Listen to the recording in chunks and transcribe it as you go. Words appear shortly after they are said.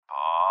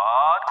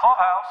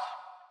Clubhouse.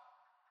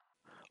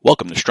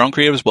 Welcome to Strong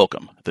Creatives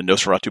Welcome, the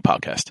Nosferatu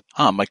podcast.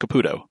 I'm Mike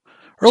Caputo.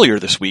 Earlier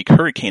this week,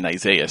 Hurricane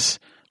Isaias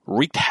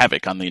wreaked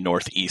havoc on the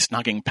Northeast,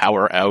 knocking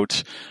power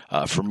out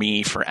for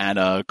me, for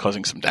Anna,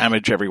 causing some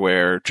damage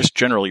everywhere, just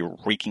generally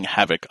wreaking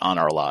havoc on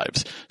our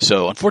lives.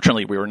 So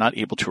unfortunately, we were not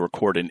able to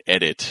record and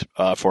edit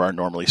for our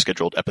normally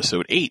scheduled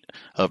episode 8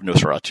 of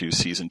Nosferatu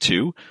Season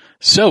 2.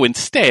 So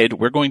instead,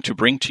 we're going to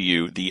bring to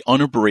you the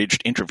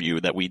unabridged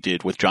interview that we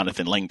did with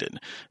Jonathan Langdon.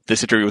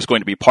 This interview was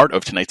going to be part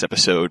of tonight's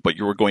episode, but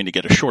you were going to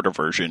get a shorter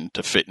version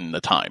to fit in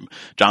the time.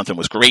 Jonathan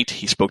was great.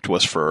 He spoke to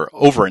us for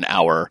over an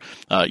hour.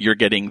 You're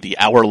getting the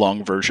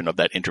hour-long version of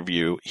that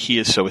interview. He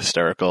is so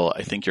hysterical.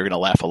 I think you're going to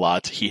laugh a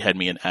lot. He had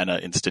me and Anna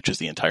in stitches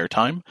the entire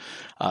time.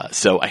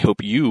 So I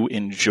hope you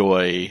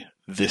enjoy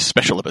this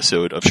special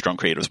episode of Strong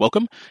Creatives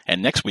Welcome,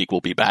 and next week we'll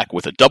be back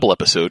with a double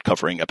episode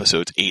covering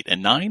episodes 8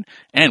 and 9,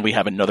 and we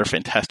have another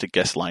fantastic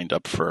guest lined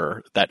up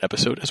for that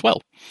episode as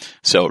well.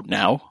 So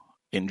now,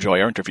 enjoy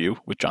our interview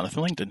with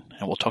Jonathan Langdon,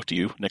 and we'll talk to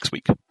you next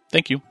week.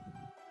 Thank you.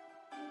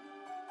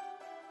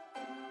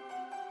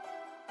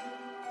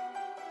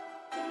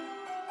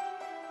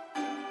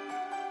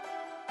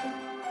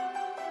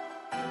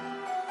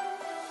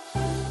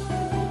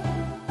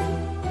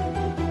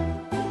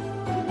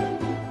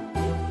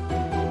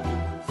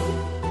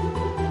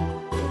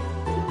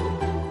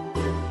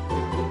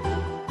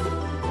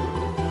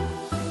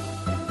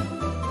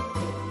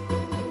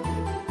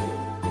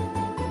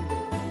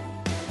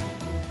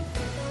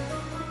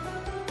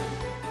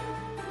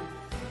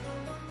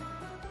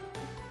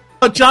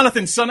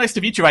 Jonathan, so nice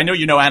to meet you. I know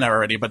you know Anna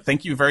already, but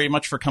thank you very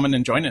much for coming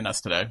and joining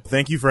us today.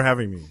 Thank you for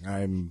having me.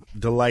 I'm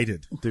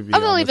delighted to be.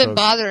 I've only been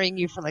bothering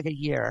you for like a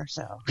year,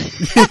 so.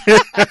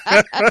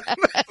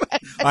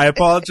 I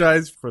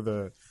apologize for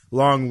the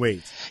long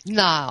wait.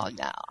 No,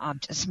 I'm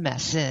just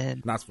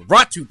messing.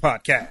 Nosferatu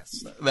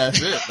podcast.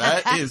 That's it.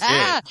 That is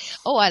it.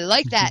 Oh, I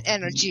like that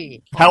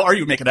energy. How are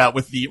you making out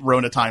with the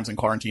Rona times and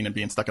quarantine and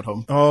being stuck at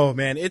home? Oh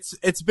man,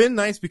 it's been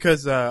nice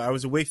because I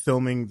was away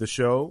filming the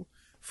show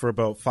for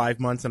about 5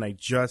 months, and I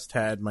just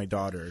had my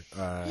daughter.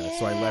 So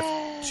I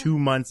left 2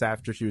 months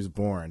after she was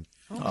born.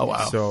 Oh,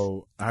 wow.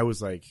 So I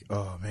was like,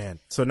 oh, man.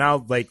 So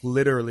now, like,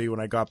 literally, when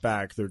I got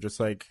back, they're just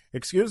like,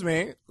 excuse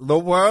me, the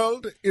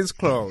world is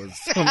closed.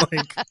 I'm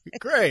like,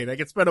 great. I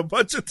can spend a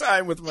bunch of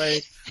time with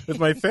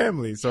my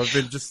family. So I've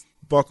been just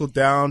buckled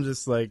down,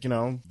 just like,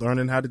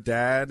 learning how to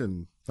dad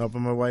and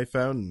helping my wife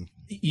out. And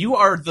you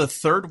are the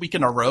third week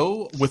in a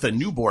row with a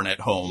newborn at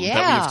home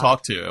that we've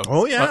talked to.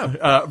 Oh,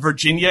 yeah.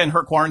 Virginia and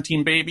her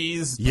quarantine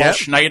babies. Yep. Paul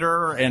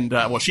Schneider and,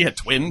 she had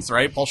twins,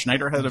 right? Paul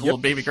Schneider had a little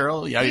baby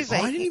girl. Yeah. I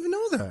didn't even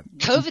know that.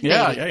 COVID baby.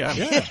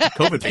 Yeah.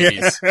 COVID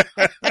babies.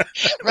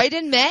 Right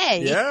in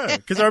May. Yeah.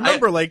 Because I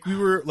remember, we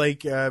were,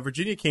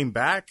 Virginia came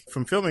back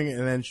from filming,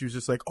 and then she was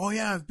just like, oh,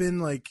 yeah, I've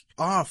been,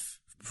 off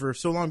for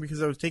so long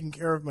because I was taking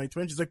care of my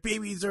twins. She's like,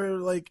 babies are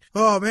like,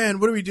 oh man,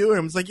 what are we doing?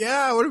 I was like,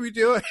 yeah, what are we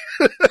doing?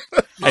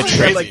 It's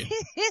crazy.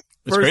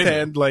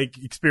 First-hand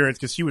experience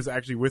because she was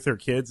actually with her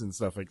kids and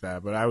stuff like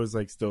that. But I was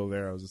still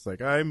there. I was just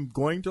like, I'm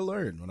going to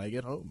learn when I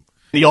get home.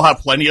 You'll have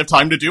plenty of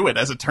time to do it,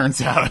 as it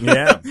turns out.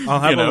 Yeah, I'll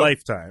have a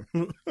lifetime.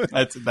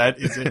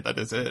 That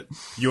is it.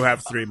 You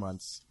have 3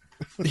 months.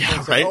 Yeah,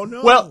 right. Like, oh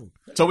no. Well,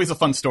 it's always a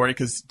fun story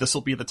because this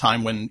will be the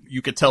time when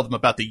you could tell them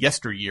about the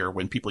yesteryear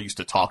when people used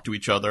to talk to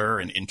each other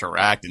and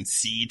interact and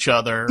see each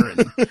other.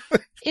 And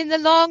in the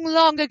long,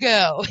 long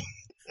ago.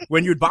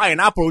 When you'd buy an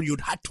apple,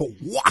 you'd have to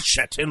wash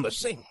it in the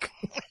sink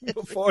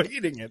before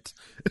eating it.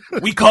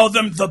 We call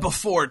them the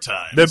before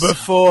times. The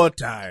before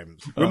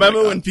times.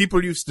 Remember when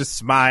people used to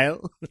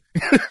smile?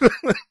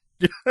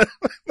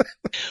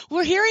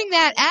 We're hearing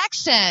that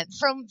accent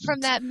from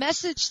that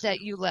message that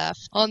you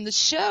left on the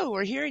show.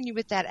 We're hearing you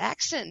with that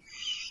accent.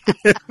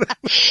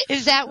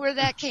 Is that where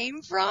that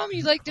came from?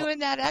 You like doing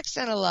that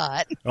accent a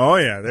lot. Oh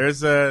yeah,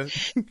 there's a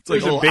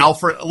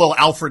little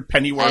Alfred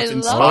Pennyworth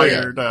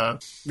inspired.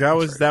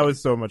 That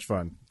was so much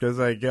fun because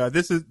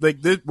this is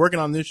working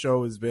on this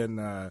show has been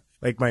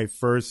my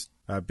first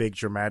big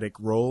dramatic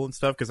role and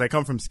stuff because I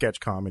come from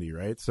sketch comedy,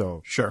 right?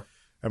 So sure.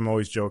 I'm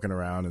always joking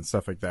around and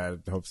stuff like that.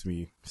 It helps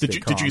me.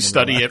 Did you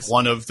study at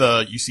one of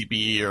the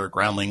UCB or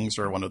Groundlings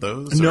or one of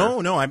those?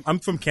 No. I'm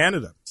from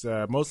Canada.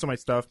 Most of my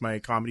stuff, my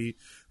comedy,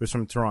 was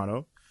from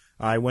Toronto.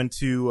 I went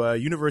to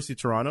University of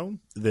Toronto,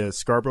 the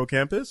Scarborough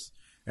campus,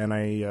 and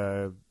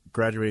I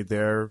graduated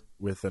there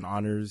with an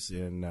honors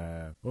in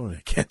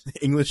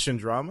English and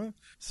drama.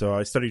 So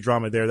I studied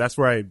drama there. That's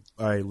where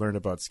I learned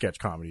about sketch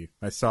comedy.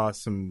 I saw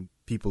some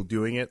people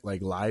doing it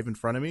live in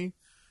front of me.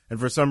 And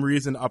for some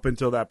reason, up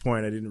until that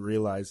point, I didn't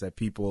realize that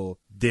people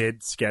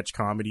did sketch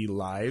comedy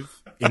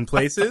live in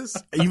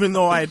places, even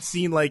though I had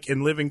seen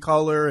in Living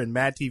Color and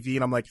Mad TV.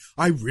 And I'm like,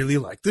 I really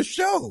like this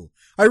show.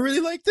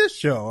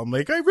 I'm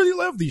like, I really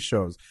love these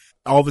shows.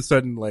 All of a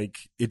sudden,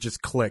 it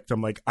just clicked.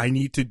 I'm like, I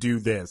need to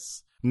do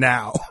this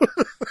now.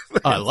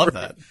 I love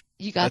that.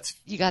 You got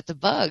the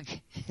bug.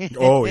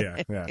 Oh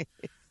yeah.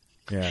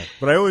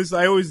 But I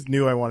always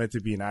knew I wanted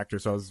to be an actor,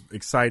 so I was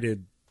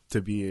excited to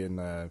be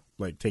in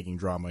taking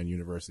drama in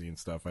university and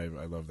stuff. I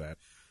love that.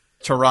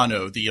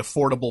 Toronto, the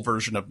affordable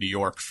version of New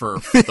York for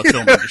the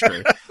film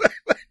industry.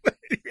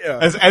 Yeah.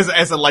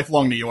 As a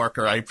lifelong New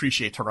Yorker, I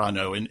appreciate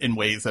Toronto in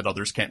ways that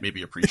others can't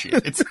maybe appreciate.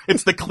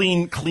 It's the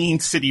clean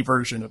city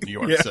version of New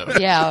York. Yeah.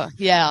 So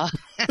Yeah.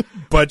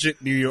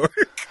 Budget New York.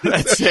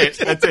 that's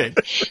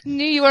it.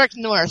 New York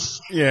North.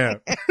 Yeah.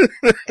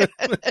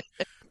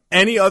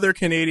 Any other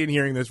Canadian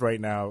hearing this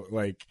right now,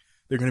 like,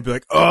 they're going to be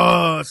like,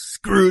 oh,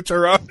 screw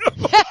Toronto.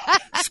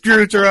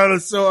 Screw Toronto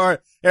so hard.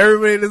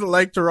 Everybody doesn't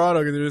like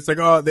Toronto because they're just like,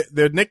 oh,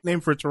 the nickname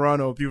for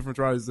Toronto, people from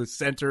Toronto, is the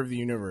center of the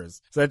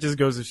universe. So that just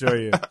goes to show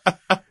you.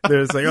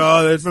 They're just like,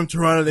 oh, they're from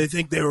Toronto. They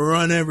think they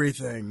run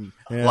everything.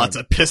 Yeah. Lots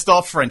of pissed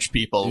off French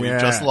people. Yeah.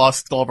 We just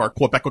lost all of our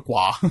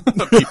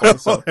Quebecois people.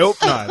 So. I hope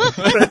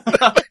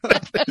not.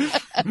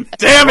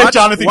 Damn it,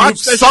 Jonathan!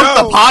 watch You've the sunk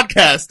show. the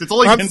podcast. It's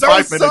only I'm been so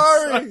 5 minutes.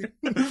 sorry.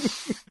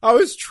 I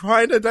was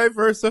trying to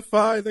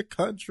diversify the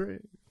country.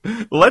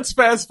 Let's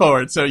fast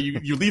forward. So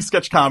you leave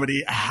sketch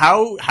comedy.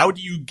 How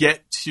do you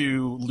get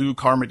to Lou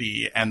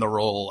Carmody and the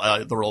role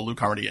of Lou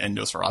Carmody and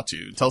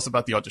Nosferatu? Tell us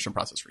about the audition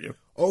process for you.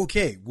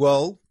 Okay,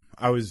 well,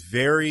 I was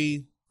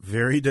very,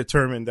 very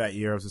determined that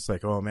year. I was just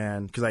like, oh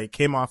man, because I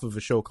came off of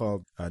a show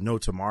called No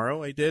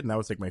Tomorrow. I did, and that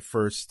was like my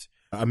first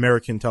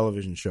American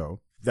television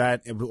show.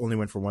 That it only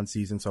went for one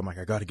season, so I'm like,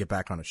 I got to get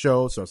back on a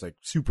show. So I was like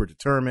super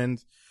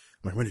determined.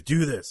 I'm like, I'm going to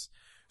do this.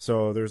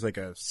 So there's like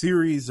a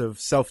series of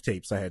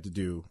self-tapes I had to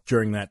do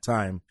during that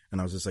time.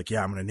 And I was just like,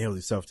 yeah, I'm going to nail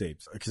these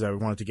self-tapes because I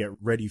wanted to get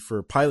ready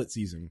for pilot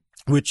season,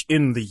 which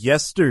in the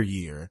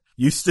yesteryear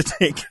used to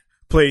take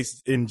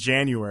place in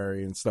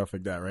January and stuff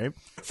like that, right?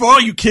 For all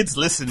you kids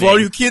listening. For all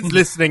you kids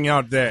listening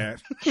out there.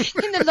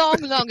 In the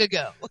long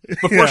ago.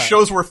 Before Yeah.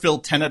 shows were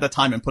filled 10 at a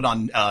time and put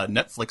on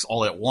Netflix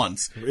all at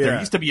once, there Yeah.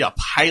 used to be a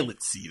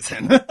pilot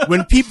season.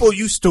 When people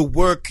used to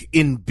work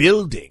in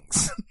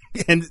buildings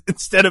and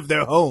instead of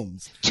their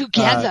homes.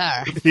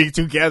 Together.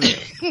 Together.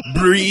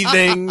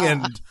 Breathing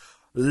and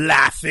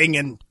laughing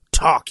and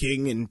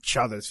talking in each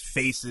other's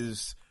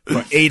faces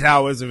for 8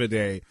 hours of a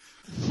day.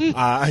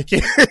 I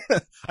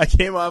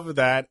came off of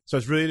that, so I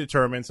was really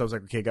determined. So I was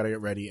like, okay, gotta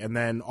get ready. And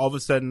then all of a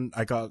sudden,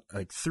 I got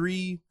like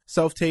 3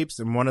 self-tapes,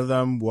 and one of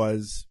them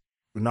was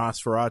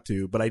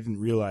Nosferatu, but I didn't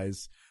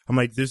realize. I'm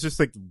like, there's just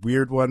like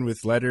weird one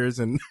with letters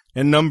and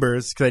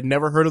numbers, because I'd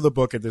never heard of the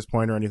book at this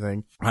point or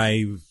anything.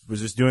 I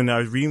was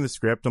reading the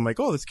script. I'm like,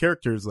 oh, this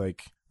character is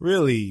like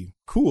really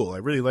cool. I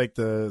really like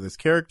this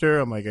character.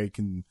 I'm like, I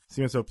can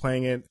see myself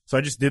playing it. So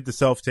I just did the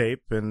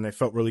self-tape, and I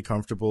felt really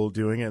comfortable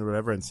doing it or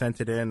whatever, and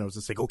sent it in. I was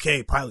just like,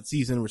 okay, pilot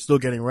season, we're still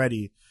getting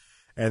ready.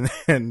 And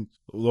then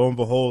lo and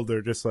behold,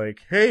 they're just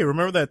like, hey,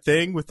 remember that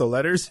thing with the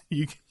letters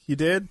you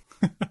did?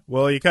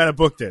 Well, you kind of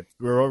booked it.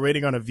 We're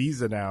waiting on a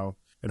visa now,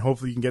 and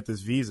hopefully you can get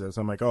this visa.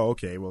 So I'm like, oh,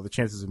 okay, well, the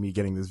chances of me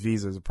getting this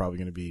visa is probably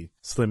going to be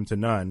slim to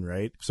none,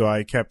 right? So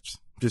I kept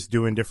just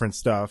doing different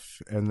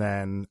stuff. And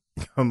then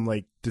come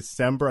like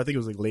December, I think it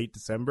was like late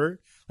December,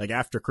 like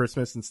after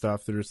Christmas and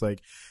stuff, they're just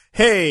like,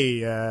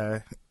 hey,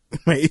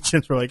 my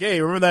agents were like,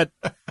 hey, remember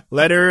that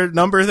letter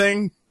number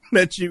thing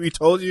that we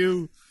told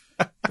you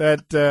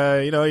that,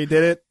 you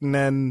did it? And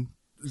then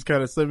it's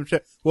kind of slim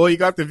shit. Well, you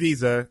got the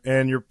visa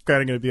and you're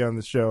kind of going to be on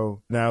the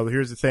show. Now,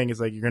 here's the thing is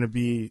like, you're going to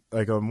be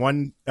like on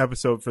one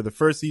episode for the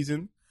first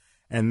season.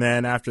 And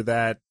then after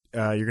that,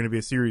 you're going to be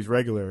a series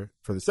regular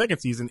for the second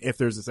season, if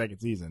there's a second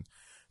season.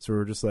 So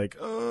we're just like,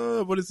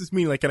 what does this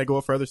mean? Like, can I go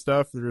for other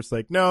stuff? They're just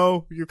like,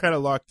 no, you're kind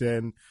of locked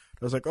in.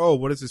 I was like, oh,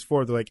 what is this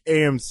for? They're like,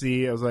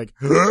 AMC. I was like,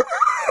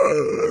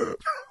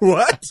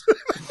 what?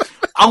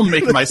 I'll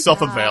make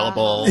myself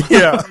available.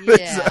 Yeah, Yeah.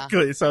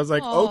 exactly. So I was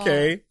like, Aw.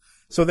 okay.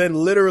 So then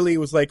literally it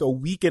was like a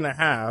week and a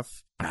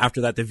half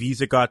after that, the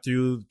visa got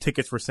through,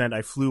 tickets were sent,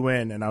 I flew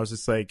in, and I was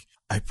just like,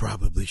 I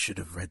probably should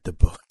have read the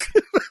book.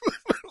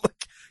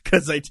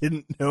 Because I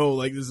didn't know,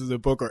 like, this is a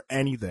book or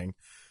anything.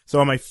 So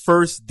on my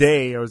first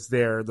day I was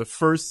there, the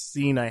first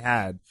scene I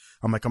had,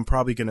 I'm like, I'm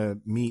probably going to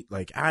meet,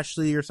 like,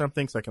 Ashley or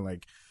something, so I can,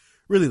 like,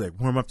 really, like,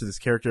 warm up to this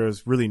character. I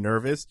was really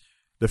nervous.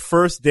 The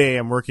first day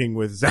I'm working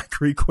with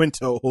Zachary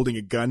Quinto holding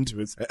a gun to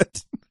his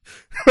head.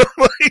 I'm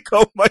like,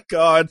 oh my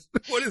God,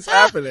 what is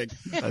happening?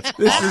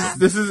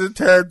 This is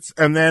intense.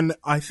 And then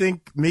I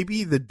think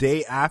maybe the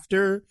day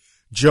after,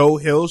 Joe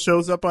Hill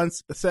shows up on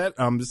set.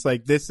 I'm just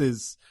like,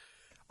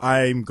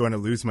 I'm going to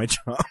lose my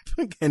job.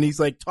 And he's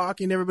like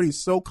talking to everybody.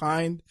 He's so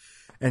kind.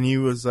 And he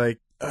was like,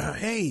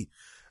 hey,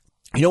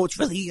 it's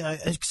really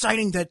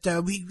exciting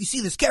that we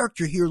see this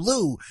character here,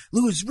 Lou.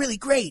 Lou is really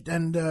great.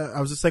 And I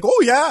was just like,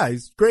 oh, yeah,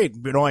 he's great.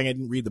 Knowing I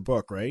didn't read the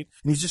book, right?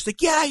 And he's just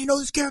like, yeah,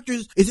 this character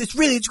it's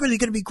really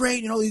going to be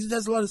great. He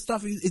does a lot of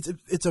stuff.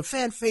 It's a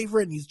fan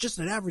favorite, and he's just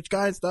an average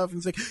guy and stuff. And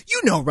he's like,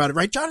 you know about it,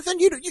 right, Jonathan?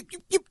 You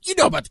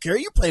know about the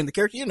character. You're playing the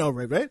character. You know,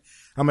 right?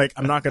 I'm like,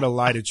 I'm not going to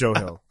lie to Joe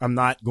Hill. I'm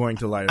not going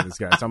to lie to this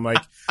guy. So I'm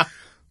like,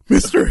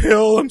 Mr.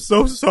 Hill, I'm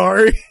so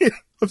sorry.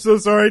 I'm so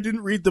sorry I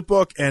didn't read the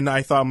book. And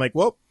I thought, I'm like,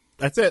 well,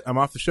 that's it. I'm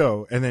off the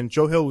show. And then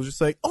Joe Hill was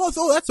just like, oh,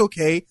 so that's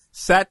okay.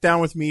 Sat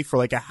down with me for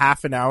like a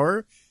half an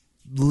hour,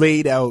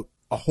 laid out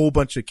a whole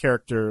bunch of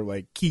character,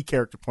 like key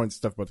character points,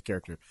 stuff about the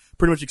character.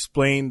 Pretty much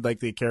explained like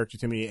the character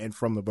to me and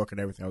from the book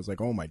and everything. I was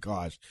like, oh my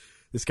gosh,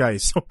 this guy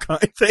is so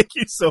kind. Thank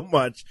you so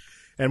much.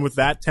 And with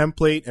that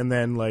template, and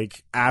then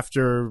like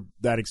after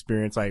that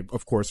experience, I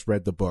of course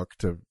read the book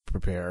to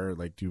prepare,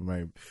 like do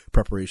my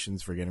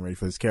preparations for getting ready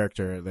for this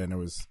character. And then it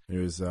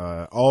was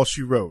all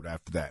she wrote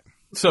after that.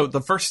 So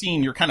the first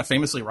scene, you're kind of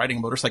famously riding a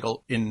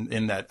motorcycle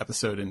in that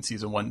episode in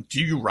season 1.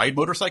 Do you ride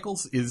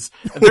motorcycles?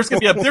 There's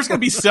gonna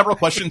be several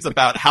questions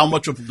about how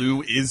much of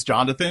Lou is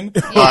Jonathan,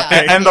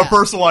 and the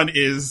first one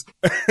is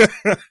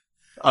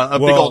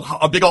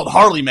a big old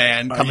Harley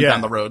man coming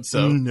down the road.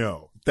 So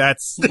no,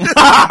 that's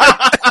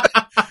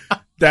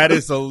that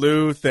is a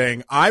Lou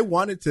thing. I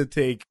wanted to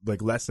take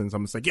like lessons.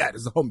 I'm just like, yeah, this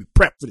is a homie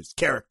prep for this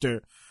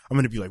character. I'm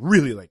gonna be like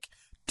really like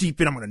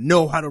deep in. I'm gonna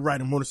know how to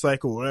ride a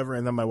motorcycle or whatever.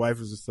 And then my wife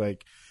was just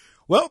like,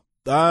 well,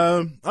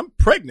 I'm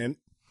pregnant,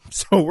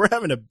 so we're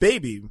having a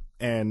baby,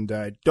 and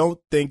I don't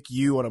think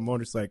you on a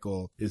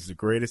motorcycle is the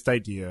greatest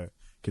idea,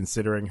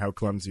 considering how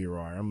clumsy you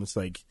are. I'm just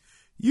like,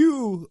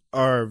 you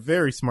are a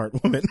very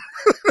smart woman,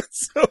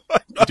 so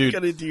I'm not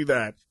going to do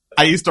that.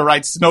 I used to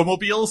ride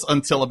snowmobiles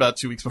until about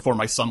 2 weeks before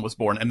my son was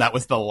born, and that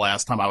was the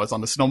last time I was on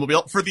the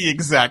snowmobile for the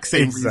exact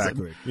same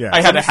reason. Yeah.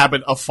 I had a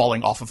habit of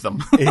falling off of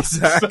them.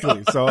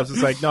 Exactly. So I was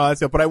just like, no, that's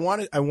good. But I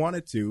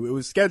wanted to. It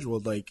was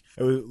scheduled.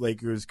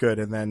 It was good.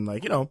 And then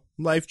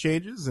life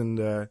changes.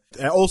 And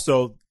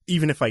also,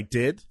 even if I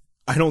did,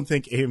 I don't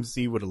think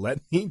AMC would have let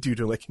me due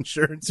to like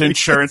insurance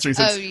reasons.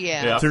 Oh,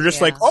 yeah. They're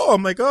just like, oh,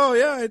 I'm like, oh,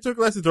 yeah, I took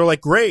lessons. They're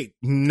like, great.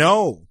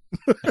 No.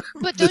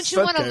 But don't you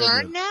want to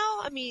learn now?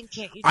 I mean,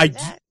 can't you do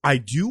that? I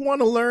do want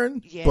to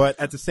learn, but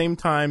at the same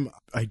time,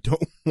 I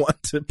don't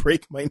want to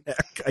break my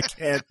neck. I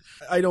can't.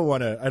 I don't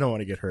want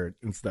to get hurt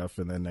and stuff,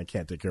 and then I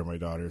can't take care of my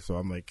daughter. So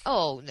I'm like,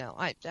 oh no,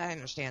 I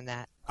understand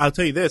that. I'll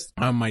tell you this: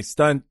 my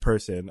stunt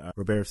person,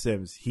 Robert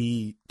Sims,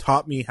 he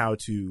taught me how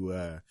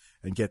to,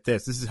 and get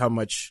this. This is how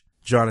much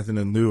Jonathan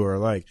and Lou are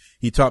alike.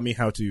 He taught me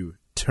how to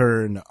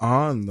turn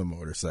on the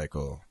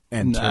motorcycle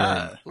and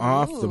turn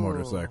off the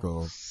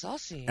motorcycle.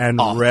 Saucy. And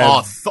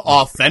rev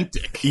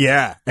authentic.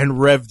 Yeah, and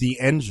rev the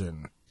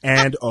engine,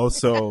 and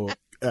also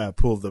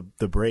pull the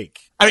brake.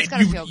 I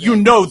mean, you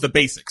know the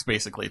basics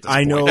basically. At this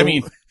point. Know.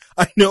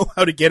 I know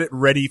how to get it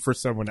ready for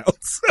someone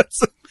else.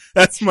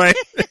 That's my.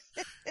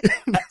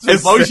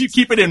 As long as you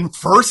keep it in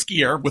first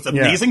gear with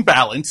amazing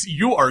balance,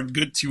 you are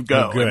good to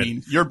go. I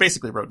mean, you're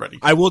basically road ready.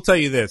 I will tell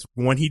you this.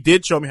 When he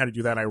did show me how to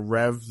do that, I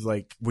revved,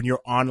 like, when you're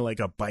on, like,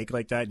 a bike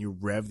like that and you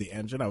rev the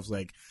engine, I was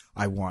like,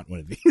 I want one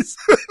of these.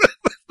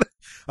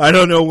 I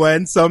don't know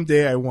when.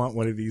 Someday I want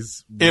one of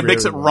these. It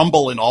makes it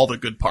rumble in all the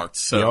good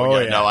parts.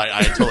 So, no,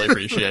 I totally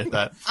appreciate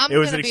that. It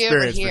was an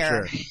experience for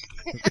sure.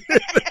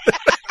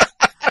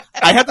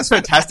 I had this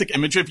fantastic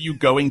image of you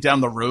going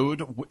down the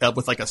road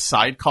with like a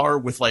sidecar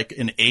with like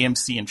an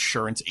AMC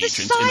insurance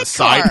agent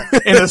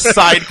in a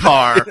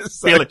sidecar.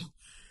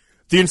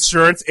 The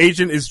insurance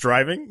agent is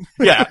driving?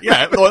 Yeah.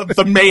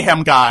 The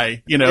mayhem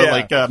guy,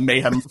 like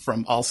mayhem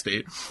from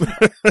Allstate.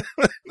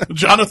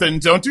 Jonathan,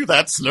 don't do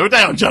that. Slow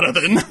down,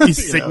 Jonathan.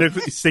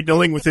 He's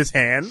signaling with his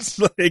hands,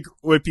 like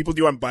what people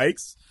do on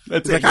bikes.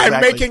 That's like, exactly.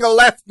 I'm making a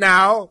left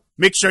now.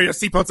 Make sure your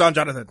seatbelt's on,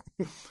 Jonathan.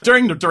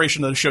 During the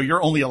duration of the show,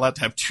 you're only allowed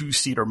to have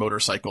 2-seater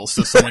motorcycles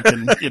so someone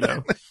can, keep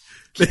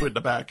it in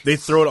the back. They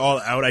throw it all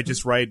out. I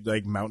just ride,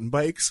 like, mountain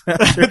bikes.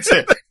 That's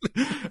it.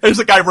 There's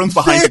a guy runs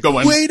behind you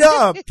going, wait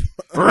up!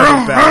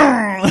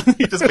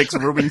 He just makes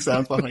rooming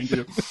sounds behind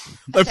you.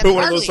 I put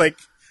one of those, like,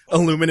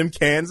 aluminum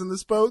cans in the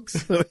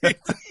spokes. Vic!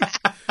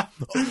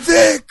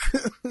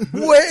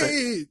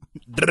 Wait!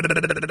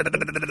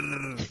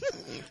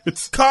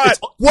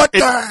 What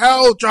the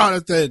hell,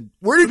 Jonathan?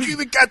 Where did you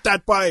even get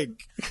that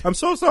bike? I'm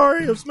so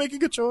sorry. I was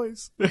making a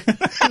choice.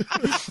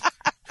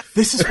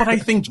 This is what I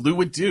think Lou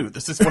would do.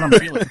 This is what I'm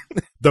feeling.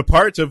 The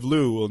part of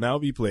Lou will now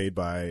be played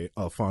by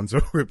Alfonso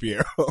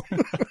Ribeiro.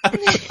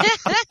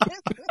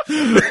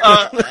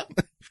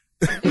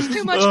 There's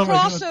too much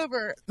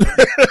crossover.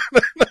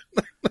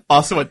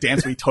 Also a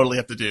dance we totally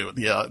have to do,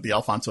 the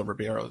Alfonso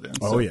Ribeiro dance.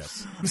 Oh,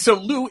 yes. So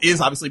Lou is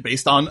obviously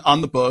based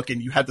on the book,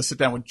 and you had to sit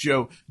down with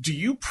Joe. Do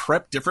you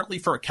prep differently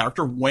for a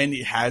character when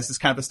it has this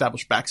kind of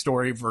established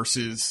backstory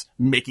versus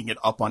making it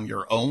up on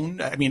your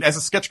own? I mean, as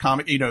a sketch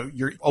comic,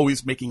 you're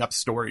always making up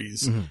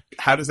stories. Mm-hmm.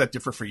 How does that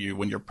differ for you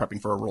when you're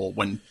prepping for a role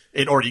when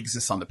it already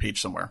exists on the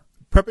page somewhere?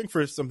 Prepping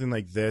for something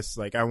like this,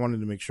 like, I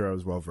wanted to make sure I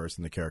was well versed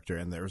in the character,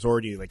 and there was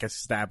already, like,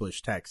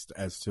 established text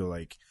as to,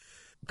 like,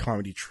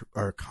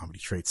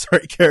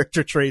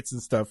 character traits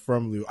and stuff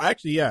from Lou.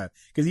 Actually, yeah,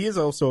 because he is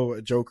also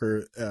a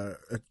Joker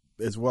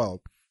as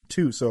well,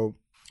 too. So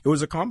it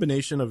was a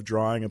combination of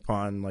drawing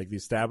upon, like, the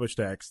established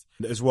text,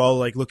 as well,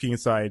 like, looking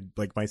inside,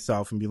 like,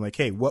 myself and being like,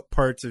 hey, what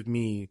parts of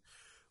me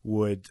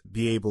would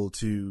be able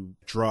to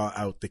draw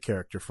out the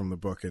character from the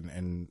book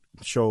and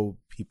show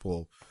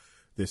people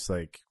this,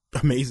 like,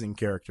 amazing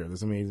character,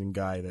 this amazing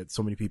guy that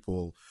so many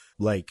people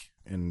like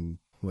and,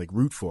 like,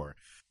 root for.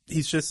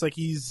 He's just like,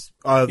 he's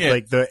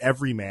like the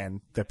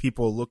everyman that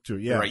people look to.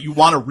 Yeah. Right. You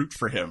want to root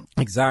for him.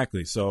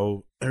 Exactly.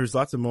 So there's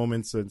lots of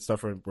moments and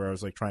stuff where I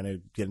was like trying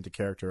to get into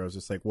character. I was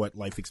just like, what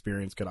life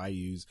experience could I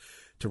use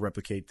to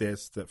replicate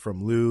this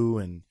from Lou?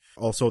 And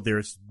also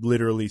there's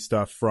literally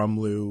stuff from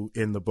Lou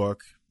in the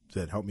book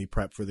that helped me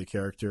prep for the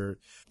character,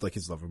 like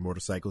his love of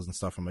motorcycles and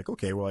stuff. I'm like,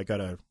 okay, well, I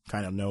gotta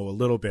kind of know a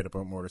little bit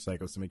about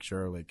motorcycles to make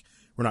sure like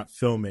we're not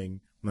filming.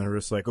 And then we're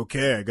just like,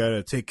 okay, I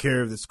gotta take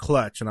care of this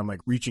clutch. And I'm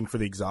like reaching for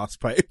the exhaust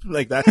pipe,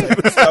 like that type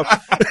of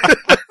stuff.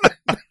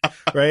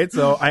 Right.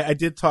 So I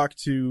did talk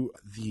to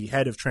the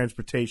head of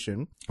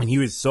transportation, and he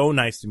was so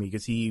nice to me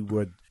because he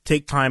would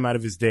take time out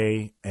of his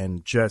day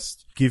and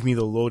just give me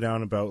the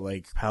lowdown about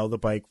like how the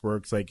bike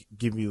works, like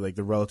give me like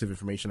the relative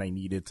information I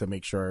needed to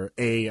make sure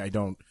A, I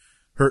don't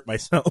hurt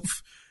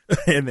myself,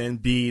 and then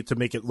B, to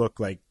make it look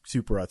like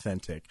super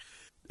authentic.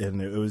 And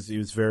it was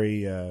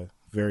very,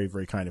 very,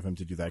 very kind of him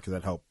to do that because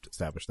that helped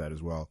establish that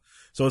as well.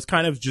 So it's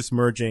kind of just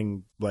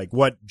merging like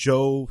what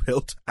Joe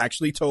Hilt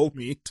actually told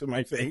me to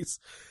my face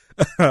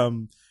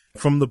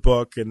from the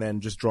book, and then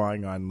just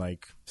drawing on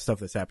like stuff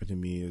that's happened to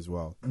me as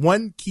well.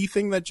 One key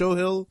thing that Joe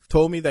Hill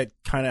told me that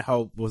kind of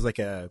helped was like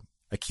a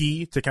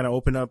key to kind of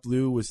open up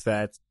Lou was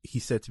that he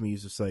said to me,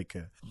 he's just like,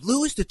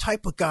 Lou is the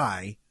type of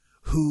guy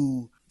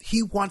who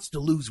he wants to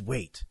lose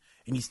weight,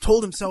 and he's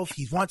told himself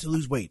he wants to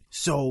lose weight.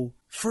 So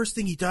first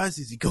thing he does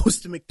is he goes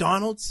to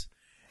McDonald's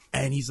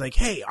and he's like,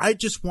 hey, I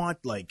just want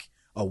like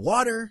a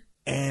water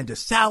and a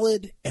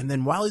salad. And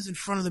then while he's in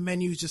front of the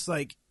menu, he's just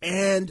like,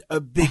 and a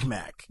Big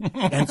Mac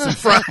and some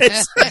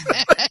fries.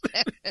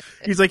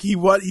 He's like, he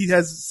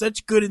has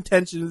such good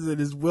intentions in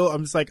his will.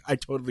 I'm just like, I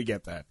totally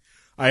get that.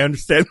 I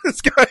understand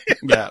this guy.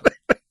 Yeah.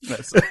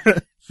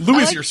 Lou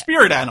is your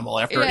spirit animal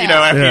I get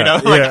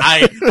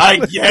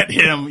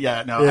him.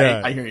 Yeah, no,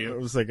 yeah. I hear you.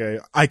 It was like,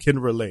 I can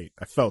relate.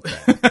 I felt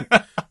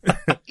that.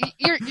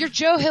 Your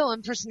Joe Hill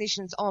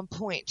impersonation is on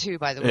point too,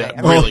 by the way.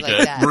 Yeah, really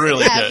good. Like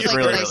really good. Like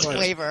really a nice good.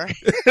 flavor.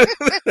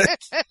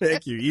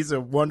 Thank you. He's a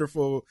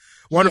wonderful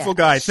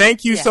guy.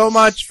 Thank you so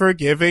much for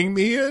giving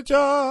me a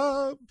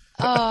job.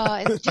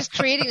 And just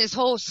creating this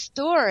whole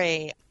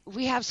story.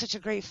 We have such a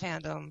great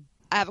fandom.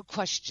 I have a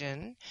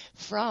question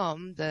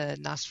from the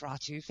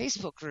Nosferatu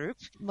Facebook group.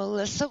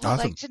 Melissa would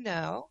like to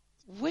know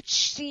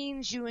which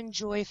scenes you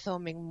enjoy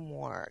filming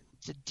more,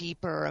 the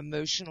deeper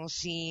emotional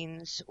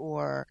scenes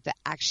or the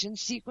action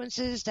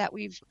sequences that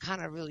we've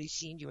kind of really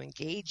seen you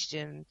engaged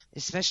in,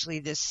 especially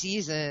this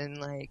season,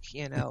 like,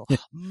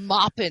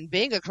 mopping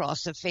Bing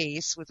across the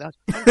face with a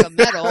hunk of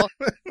metal,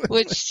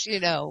 which,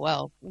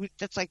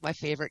 that's like my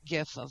favorite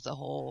gif of the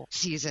whole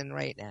season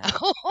right now.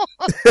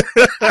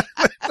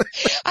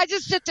 I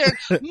just sit there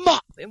and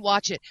mop and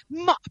watch it.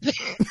 Mop.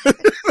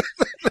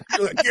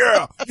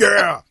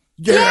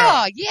 Yeah.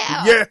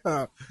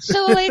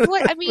 So, like,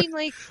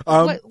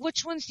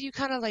 which ones do you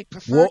kind of like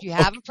prefer? Well, do you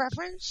have a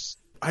preference?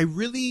 I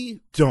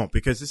really don't,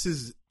 because this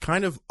has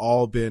kind of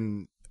all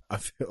been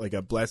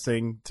a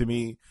blessing to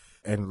me,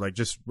 and like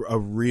just a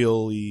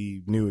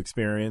really new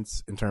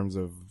experience in terms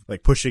of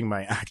like pushing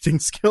my acting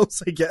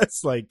skills, I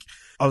guess. Like,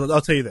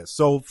 I'll tell you this.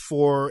 So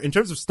in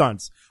terms of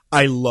stunts,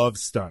 I love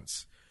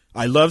stunts.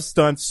 I love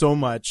stunts so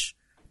much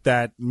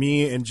that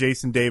me and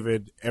Jason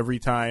David, every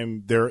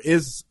time there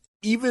is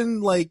even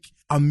like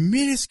a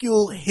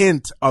minuscule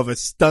hint of a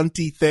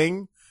stunty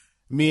thing,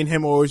 me and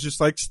him are always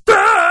just like,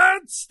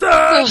 stunts!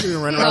 We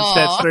would run around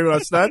set straight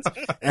on stunts.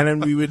 And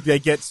then we would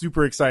get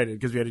super excited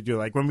because we had to do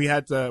like when I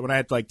had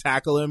to like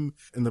tackle him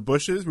in the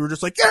bushes, we were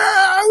just like,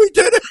 yeah, we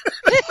did it.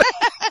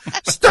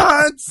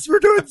 Stunts! We're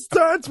doing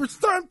stunts. We're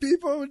stunt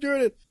people. We're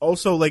doing it.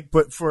 Also, like,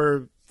 but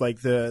for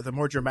like the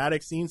more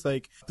dramatic scenes,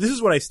 like this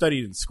is what I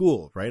studied in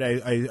school, right?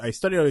 I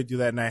studied how to do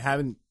that, and I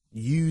haven't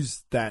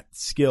used that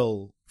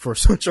skill for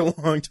such a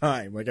long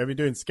time. Like, I've been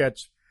doing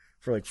sketch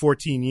for like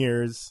 14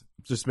 years,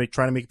 just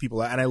trying to make people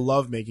laugh, and I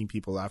love making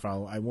people laugh.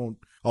 I'll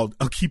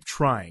keep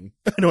trying.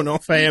 I don't know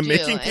if I am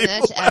making people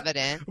that's laugh,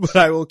 evident. but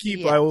I will keep.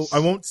 Yes. I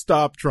won't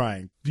stop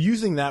trying.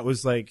 Using that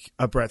was like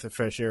a breath of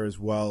fresh air as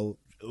well.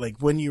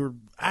 Like when you're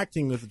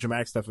acting with the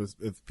dramatic stuff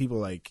with people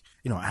like,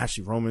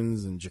 Ashley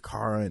Romans and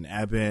Jakara and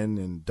Eben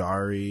and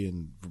Dari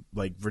and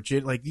like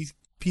Virginia, like these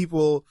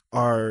people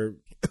are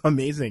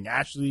amazing.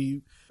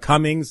 Ashley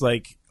Cummings,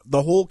 like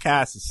the whole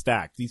cast is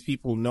stacked. These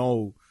people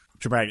know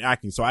dramatic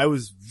acting. So I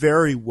was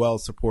very well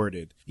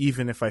supported,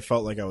 even if I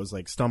felt like I was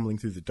like stumbling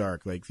through the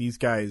dark. Like these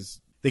guys,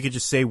 they could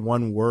just say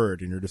one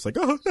word and you're just like,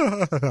 oh,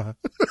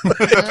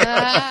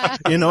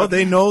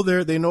 they know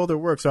their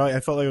work. So I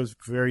felt like I was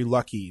very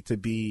lucky to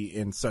be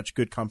in such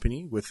good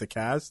company with the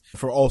cast.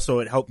 For also,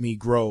 it helped me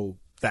grow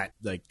that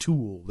like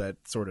tool, that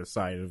sort of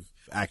side of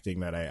acting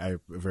that I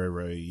very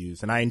rarely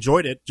use. And I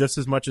enjoyed it just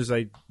as much as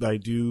I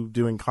do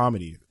doing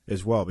comedy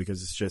as well,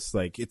 because it's just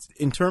like, it's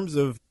in terms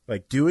of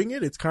like doing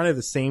it, it's kind of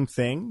the same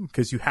thing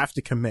because you have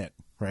to commit,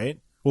 right?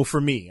 Well,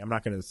 for me, I'm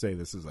not going to say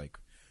this is like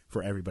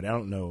for everybody. I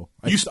don't know.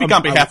 You speak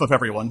on behalf of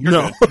everyone. You're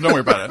good. Don't worry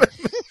about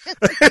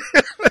it.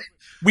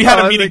 We had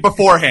a meeting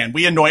beforehand.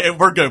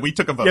 We're good. We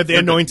took a vote. Yeah, they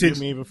anointed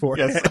me before.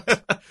 Yes.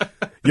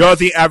 You're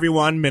the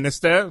everyone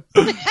minister.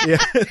 Yeah.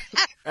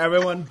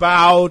 Everyone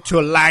bow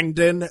to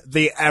Langdon,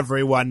 the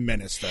everyone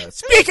minister.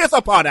 Speaketh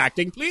upon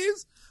acting,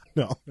 please.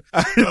 No,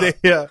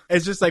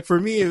 it's just like, for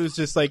me, it was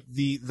just like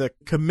the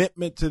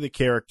commitment to the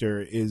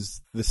character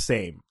is the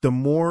same. The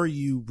more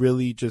you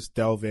really just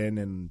delve in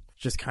and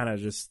just kind of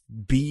just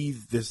be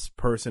this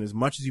person as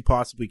much as you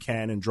possibly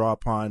can and draw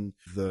upon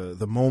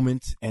the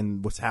moment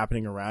and what's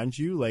happening around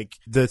you, like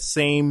the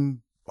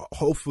same.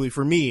 Hopefully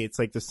for me, it's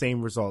like the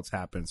same results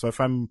happen. So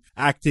if I'm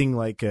acting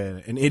like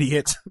an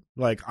idiot,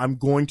 like I'm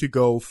going to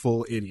go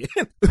full idiot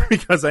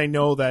because I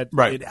know that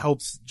it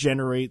helps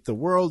generate the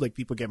world. Like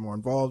people get more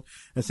involved.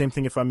 And the same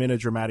thing if I'm in a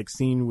dramatic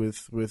scene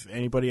with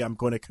anybody, I'm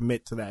going to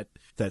commit to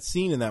that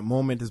scene and that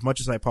moment as much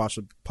as I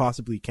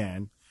possibly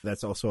can.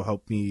 That's also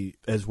helped me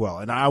as well.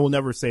 And I will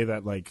never say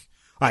that like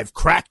I've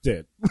cracked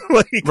it.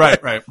 Like,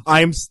 right.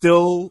 I'm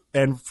still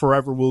and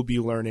forever will be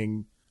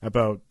learning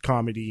about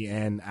comedy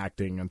and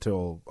acting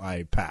until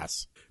I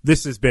pass.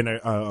 This has been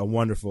a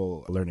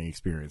wonderful learning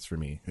experience for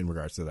me in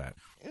regards to that.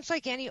 It's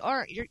like any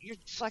art. You're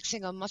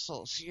flexing a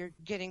muscle, so you're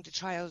getting to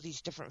try all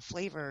these different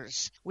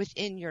flavors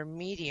within your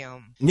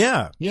medium.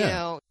 Yeah. You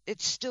know,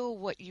 it's still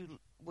what you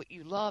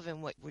love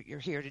and what you're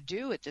here to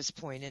do at this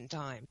point in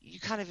time. You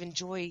kind of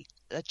enjoy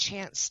a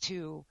chance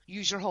to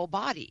use your whole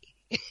body,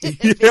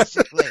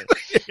 basically.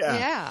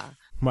 Yeah.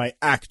 My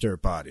actor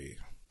body.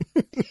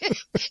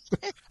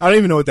 I don't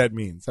even know what that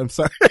means. I'm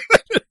sorry.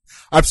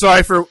 I'm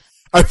sorry for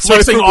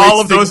flexing all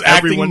of those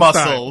acting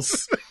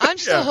muscles. I'm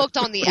still hooked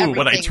on the everything.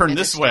 When I turn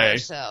this way.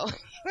 So.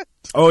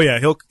 Oh yeah,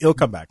 he'll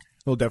come back.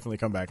 He'll definitely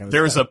come back.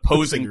 There's a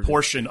posing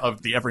portion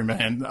of the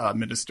Everyman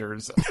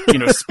minister's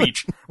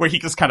speech where he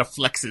just kind of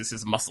flexes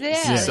his muscles.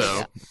 Yeah.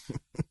 So.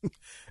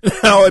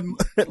 Now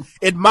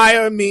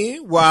admire me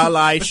while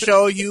I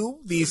show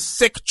you these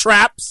sick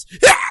traps.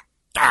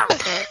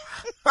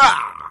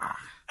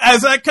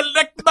 As I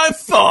collect my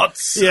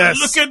thoughts,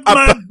 look at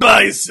my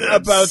biceps.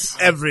 About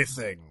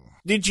everything.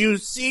 Did you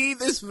see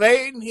this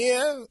vein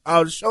here?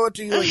 I'll show it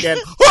to you again.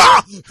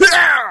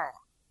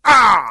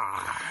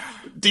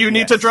 Do you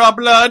need to draw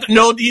blood?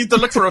 No need to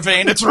look for a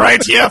vein. It's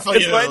right here for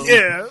you. Right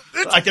here.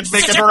 I can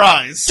make it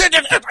arise.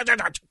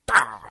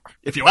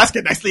 If you ask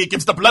it nicely, it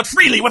gives the blood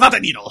freely without a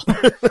needle.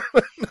 This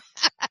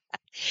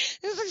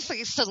looks like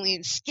it's suddenly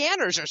in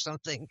scanners or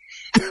something.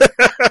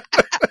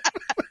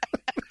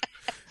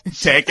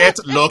 Take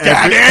it, look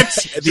at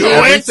it, the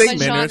Everything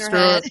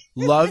Minister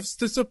loves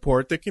to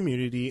support the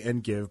community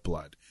and give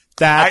blood.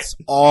 That's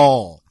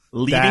all.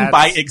 Leading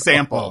by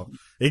example. All.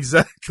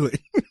 Exactly.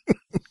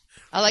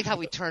 I like how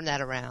we turned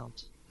that around.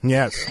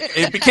 Yes.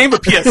 It became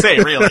a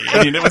PSA, really.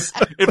 I mean,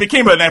 it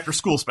became an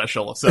after-school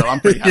special, so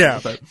I'm pretty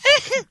happy with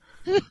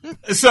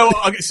it. So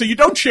you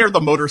don't share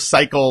the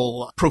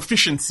motorcycle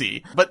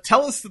proficiency, but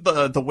tell us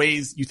the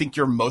ways you think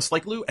you're most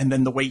like Lou and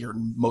then the way you're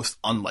most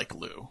unlike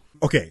Lou.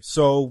 Okay,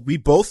 so we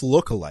both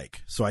look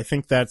alike, so I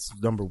think that's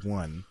number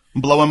one.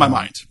 I'm blowing my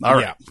mind. All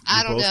right. Yeah,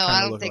 I don't know.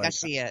 I don't think I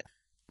see it.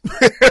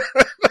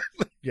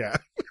 Yeah.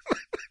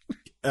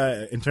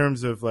 In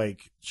terms of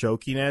like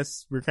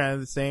jokiness, we're kind of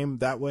the same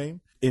that way.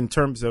 In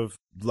terms of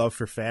love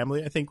for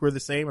family, I think we're the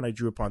same, and I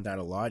drew upon that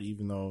a lot,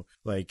 even though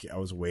like I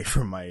was away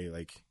from my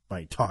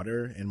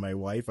daughter and my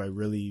wife. I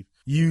really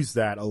use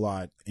that a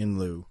lot in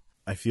Lou.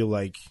 I feel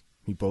like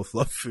we both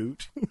love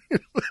food.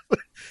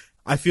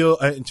 I feel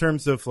in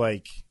terms of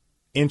like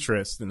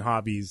interests and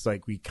hobbies,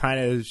 like we kind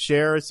of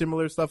share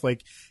similar stuff.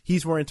 Like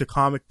he's more into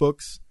comic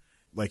books,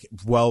 like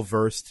well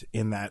versed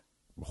in that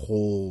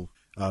whole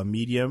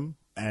medium.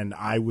 And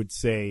I would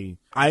say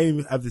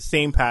I have the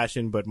same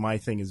passion, but my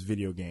thing is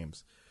video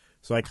games.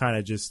 So I kind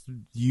of just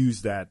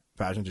use that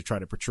passion to try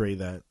to portray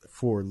that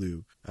for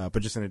Lou,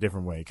 but just in a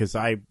different way. Because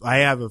I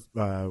have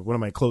one of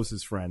my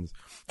closest friends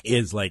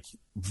is like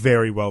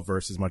very well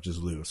versed as much as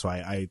Lou. So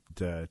I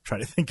try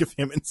to think of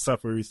him and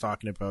stuff where he's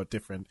talking about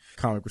different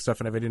comic book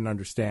stuff. And if I didn't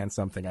understand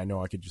something, I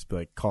know I could just be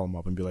like, call him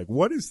up and be like,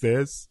 what is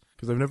this?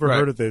 Because I've never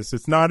heard of this.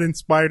 It's not in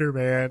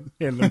Spider-Man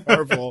in the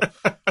Marvel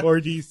or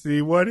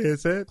DC. What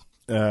is it?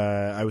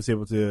 I was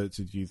able to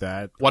do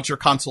that. What's your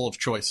console of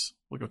choice?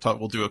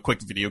 We'll do a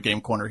quick video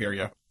game corner here,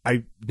 yeah.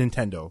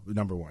 Nintendo,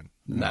 number one.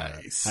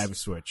 Nice. I have a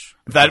Switch.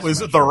 That was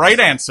the right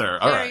answer.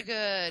 All right.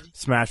 Very good.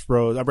 Smash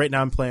Bros. Right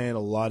now I'm playing a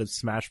lot of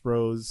Smash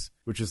Bros,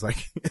 which is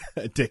like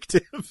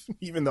addictive,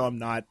 even though I'm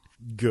not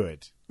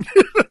good.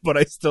 But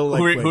I still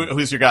like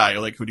who's your guy?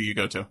 Like, who do you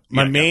go to?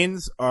 My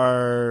mains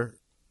are...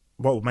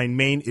 Well, my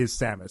main is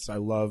Samus. I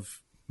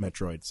love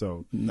Metroid,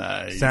 so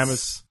nice.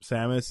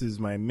 Samus is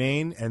my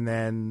main, and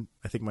then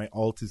I think my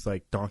alt is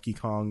like Donkey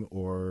Kong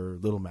or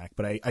Little Mac,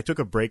 but I took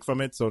a break from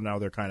it, so now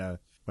they're kind of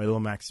my Little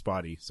Mac's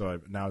spotty, so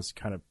now it's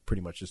kind of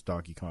pretty much just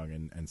Donkey Kong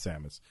and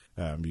Samus.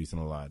 I'm using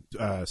a lot.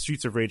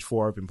 Streets of Rage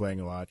 4 I've been playing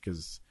a lot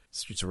because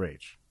Streets of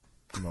Rage,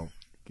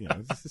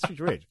 it's Streets of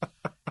Rage.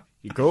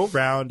 You go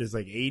around, there's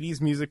like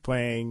 80s music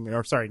playing,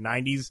 or sorry,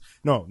 90s,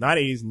 no, not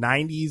 80s,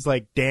 90s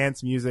like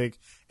dance music,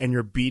 and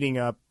you're beating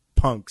up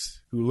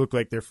punks who look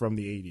like they're from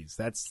the 80s.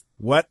 That's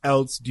what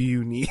else do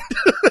you need?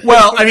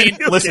 Well, I mean,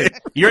 listen,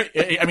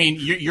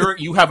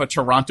 you have a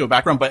Toronto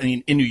background, but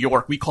in New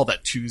York, we call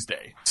that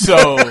Tuesday.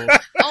 So,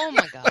 Oh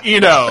my God.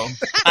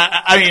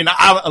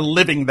 I'm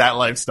living that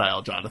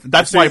lifestyle, Jonathan.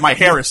 That's why my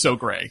hair is so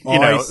gray.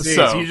 I see.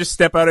 So you just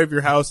step out of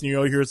your house and you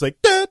all hear it's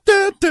like, da,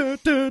 da, da,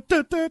 da,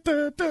 da, da,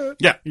 da, da.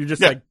 Yeah. You're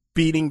just like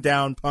beating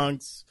down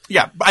punks.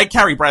 Yeah, I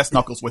carry brass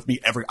knuckles with me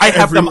I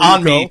have them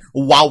on me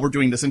while we're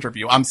doing this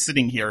interview. I'm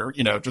sitting here,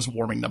 just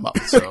warming them up.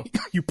 So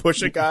you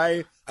push a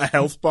guy, a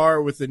health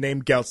bar with the name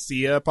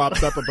Garcia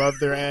pops up above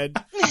their head.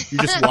 You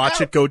just watch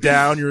it go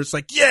down. You're just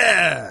like,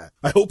 yeah,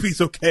 I hope he's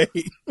okay.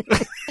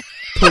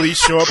 Police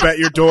show up at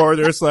your door.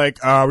 They're just like,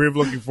 we're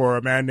looking for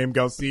a man named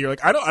Garcia. You're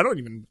like,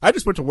 I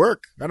just went to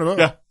work. I don't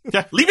know.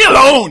 Yeah. Leave me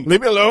alone.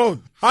 Leave me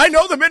alone. I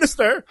know the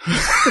minister.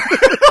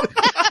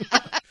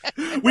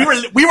 We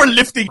were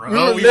lifting.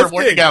 We were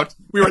working out.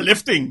 We were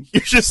lifting.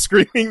 You're just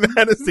screaming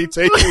that as they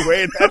take you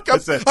away, and that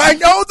comes. I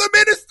know the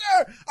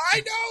minister. I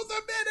know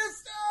the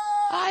minister.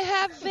 I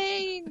have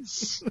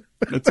veins.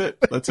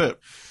 That's it.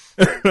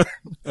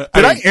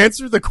 Did I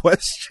answer the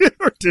question,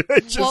 or did I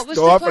just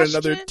go off on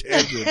another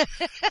tangent?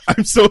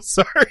 I'm so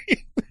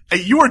sorry.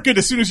 You were good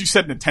as soon as you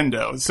said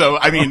Nintendo. So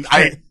okay.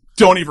 I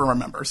don't even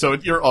remember. So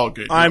you're all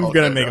good. I'm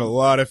going to make a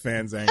lot of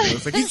fans angry.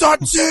 It's like, he's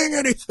not saying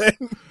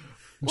anything.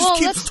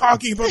 Just keeps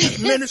talking about this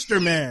minister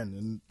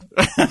man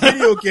and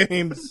video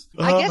games.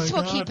 I guess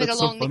we'll keep it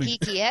along the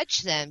geeky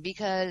edge then,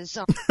 because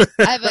I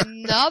have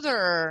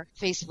another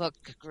Facebook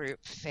group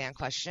fan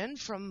question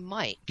from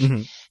Mike.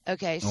 Mm-hmm.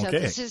 Okay, so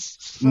this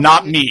is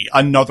not me,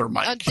 another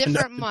Mike. A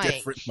different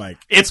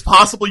Mike. It's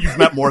possible you've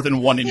met more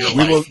than one in your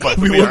life.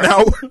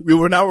 We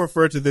will now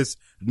refer to this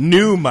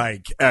new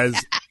Mike as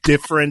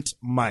different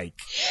Mike.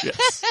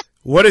 Yes.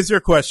 What is your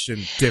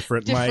question,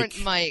 different Mike?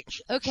 Different Mike.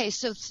 Okay,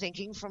 so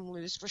thinking from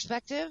Lou's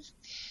perspective,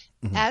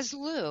 as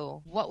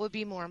Lou, what would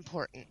be more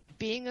important?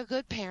 Being a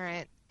good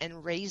parent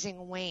and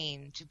raising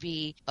Wayne to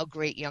be a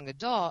great young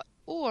adult,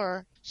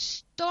 or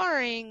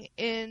starring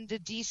in the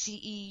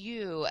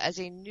DCEU as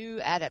a new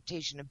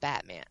adaptation of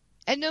Batman?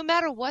 And no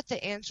matter what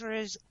the answer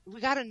is, we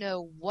got to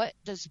know, what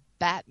does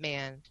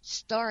Batman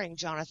starring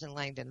Jonathan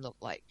Langdon look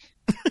like?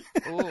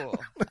 Ooh.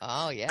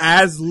 Oh, yeah.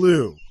 As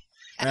Lou.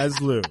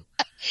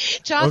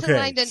 Jonathan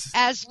Langdon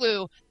as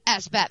Lou,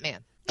 as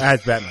Batman.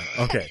 As Batman.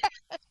 Okay.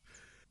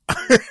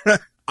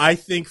 I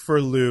think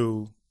for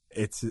Lou,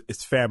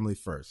 it's family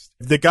first.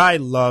 The guy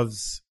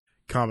loves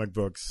comic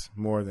books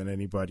more than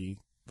anybody.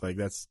 Like,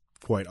 that's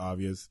quite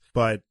obvious.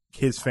 But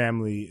his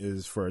family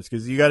is first.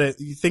 Because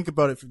you think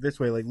about it this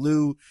way. Like,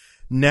 Lou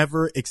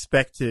never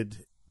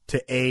expected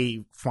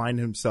to find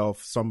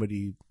himself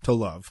somebody to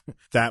love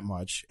that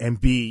much, and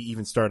B,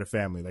 even start a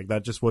family. Like,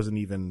 that just wasn't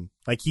even,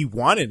 like, he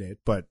wanted it,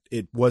 but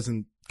it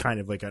wasn't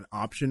kind of like an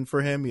option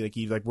for him.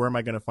 He's like, where am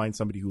I going to find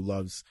somebody who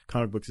loves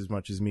comic books as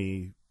much as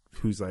me,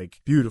 who's like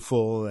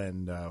beautiful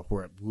and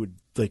who would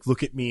like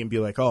look at me and be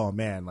like, oh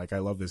man, like, I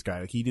love this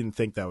guy. Like, he didn't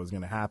think that was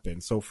going to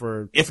happen. So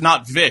if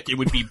not Vic, it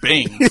would be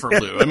Bing for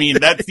Lou. I mean,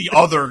 that's the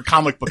other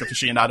comic book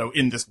aficionado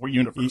in this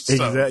universe.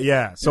 So.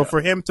 Yeah. So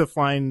for him to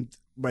find,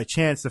 by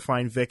chance, to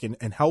find Vic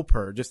and help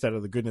her just out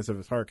of the goodness of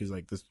his heart, because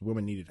like, this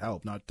woman needed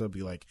help, not to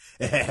be like,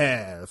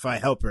 if I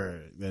help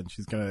her, then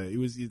she's gonna,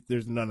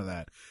 there's none of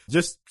that.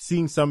 Just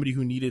seeing somebody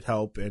who needed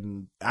help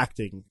and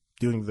acting,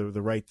 doing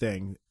the right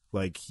thing.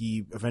 Like,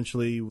 he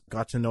eventually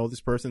got to know this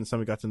person, and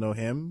somebody got to know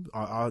him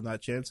on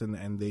that chance,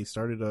 and they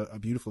started a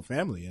beautiful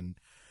family. And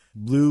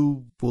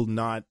Lou will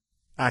not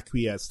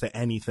acquiesce to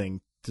anything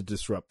to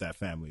disrupt that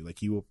family. Like,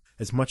 he will,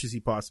 as much as he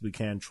possibly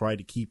can, try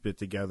to keep it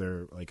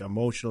together, like,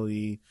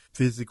 emotionally,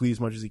 physically, as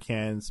much as he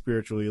can,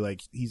 spiritually.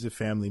 Like, he's a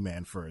family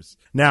man first.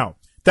 Now,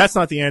 that's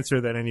not the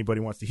answer that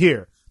anybody wants to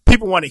hear.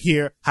 People want to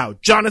hear how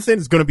Jonathan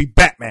is going to be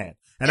Batman.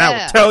 And I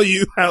will tell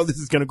you how this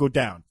is going to go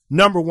down.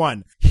 Number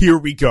one, here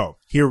we go.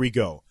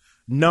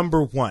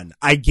 Number one,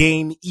 I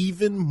gain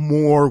even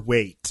more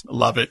weight.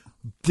 Love it.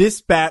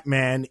 This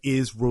Batman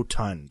is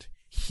rotund.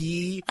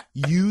 He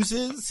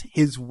uses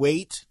his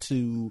weight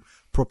to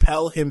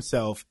propel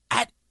himself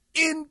at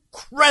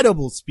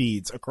incredible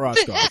speeds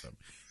across Gotham.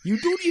 You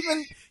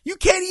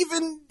can't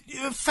even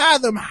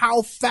fathom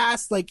how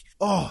fast, like,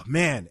 oh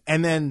man.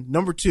 And then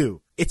number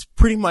two, it's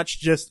pretty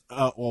much just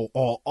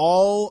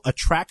all a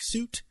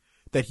tracksuit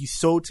that he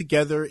sewed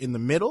together in the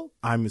middle.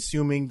 I'm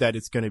assuming that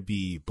it's going to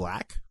be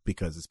black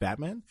because it's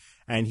Batman.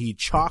 And he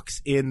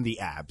chalks in the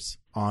abs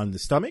on the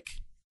stomach.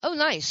 Oh,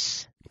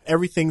 nice.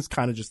 Everything's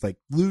kind of just like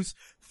loose,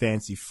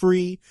 fancy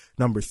free.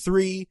 Number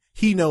three,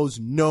 he knows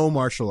no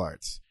martial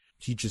arts.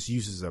 He just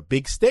uses a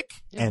big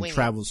stick and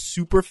travels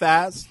super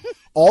fast.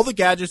 All the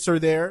gadgets are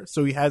there,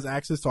 so he has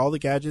access to all the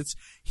gadgets.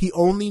 He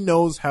only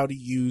knows how to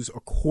use a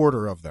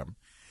quarter of them.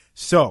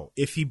 So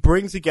if he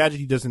brings a gadget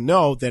he doesn't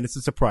know, then it's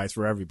a surprise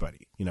for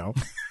everybody, you know?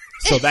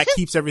 So that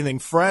keeps everything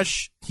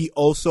fresh. He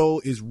also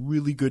is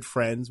really good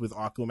friends with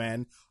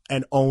Aquaman,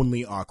 and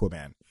only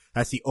Aquaman.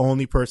 That's the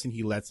only person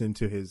he lets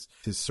into his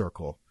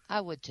circle.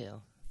 I would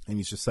too. And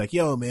he's just like,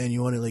 yo, man,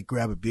 you want to like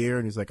grab a beer?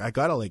 And he's like, I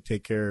gotta like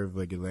take care of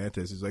like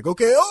Atlantis. He's like,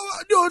 okay, oh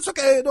no, it's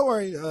okay, don't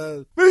worry.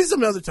 Maybe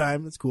some other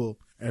time. That's cool.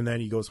 And then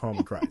he goes home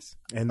and cries.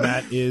 And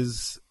that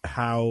is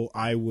how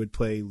I would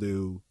play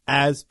Lou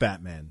as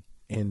Batman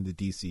in the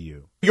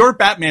DCU. Your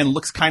Batman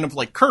looks kind of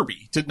like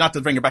Kirby. Not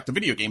to bring it back to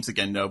video games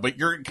again, no, but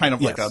you're kind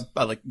of Yes.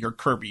 like your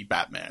Kirby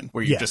Batman,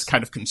 where you Yes. just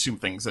kind of consume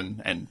things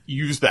and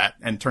use that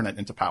and turn it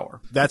into power.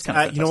 That's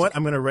kind of you know what?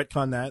 I'm going to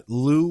retcon that.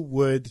 Lou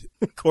would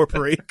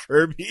incorporate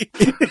Kirby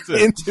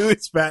into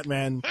his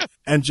Batman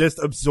and just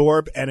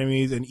absorb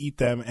enemies and eat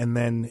them, and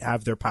then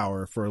have their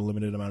power for a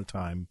limited amount of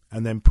time,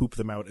 and then poop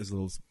them out as a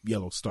little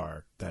yellow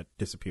star that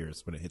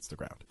disappears when it hits the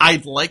ground.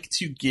 I'd like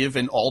to give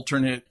an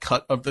alternate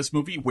cut of this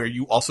movie where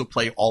you also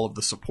play all of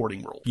the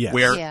supporting roles. Yes.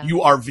 Where Yeah.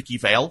 you are Vicky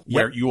Vale, Yep.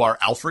 where you are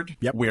Alfred,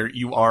 Yep. where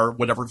you are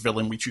whatever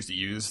villain we choose to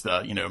use,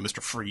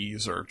 Mr.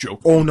 Freeze or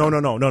Joker. Oh,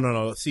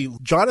 no. See,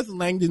 Jonathan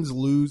Langdon's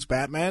Lou's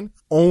Batman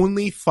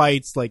only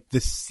fights like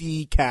the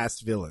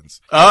C-cast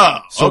villains. Oh,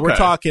 So okay. we're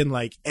talking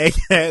like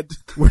Egghead.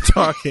 We're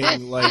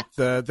talking like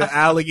the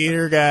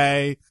alligator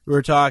guy.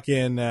 We're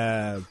talking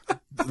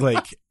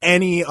like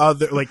any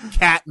other, like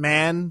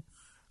Catman.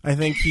 I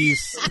think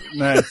he's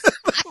Nice.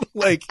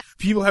 like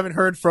people haven't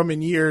heard from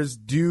in years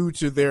due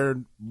to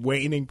their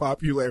waning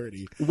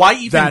popularity. Why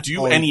even That's do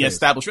all it any is.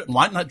 establishment?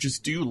 Why not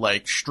just do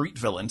like street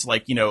villains,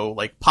 like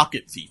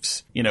pocket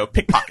thieves,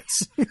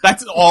 pickpockets?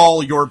 That's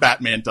all your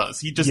Batman does.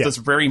 He just Yeah. does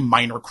very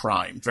minor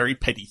crime, very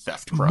petty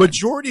theft crime.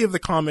 Majority of the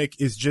comic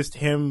is just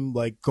him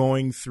like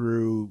going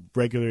through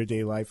regular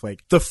day life.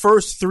 Like the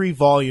first 3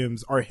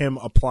 volumes are him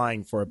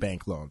applying for a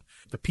bank loan.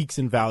 The peaks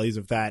and valleys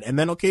of that, and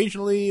then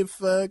occasionally,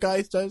 if a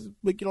guy tries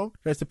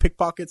to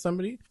pickpocket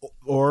somebody,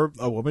 or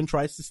a woman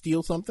tries to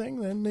steal something,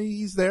 then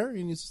he's there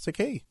and he's just like,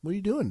 "Hey, what are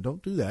you doing?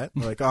 Don't do that."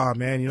 I'm like, "Oh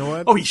man, you know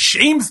what? Oh, he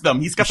shames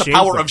them. He's got the Shames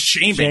power them. of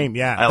shaming. Shame,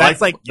 yeah. I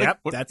That's like,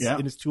 that's yeah.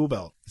 in his tool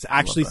belt. It's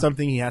actually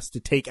something he has to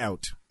take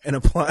out and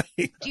apply.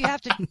 Do you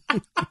have to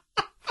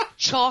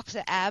chalk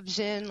the abs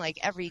in like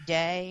every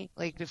day,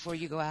 like before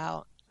you go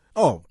out?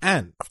 Oh,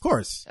 and of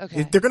course,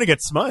 Okay. they're gonna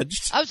get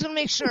smudged. I was going to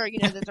make sure,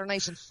 that they're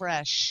nice and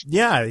fresh.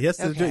 Yeah, yes,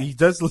 Okay. he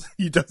does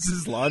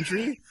his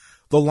laundry.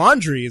 The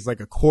laundry is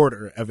like a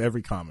quarter of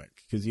every comic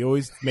because he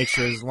always makes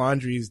sure his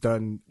laundry is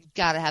done.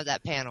 Got to have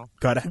that panel.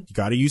 You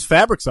gotta use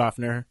fabric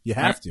softener. You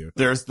have to.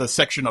 There's the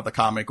section of the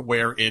comic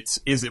where is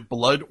it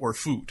blood or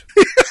food?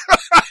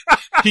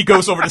 He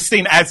goes over to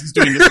stain as he's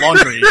doing his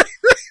laundry.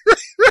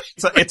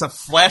 It's a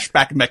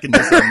flashback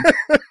mechanism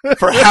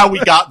for how we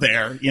got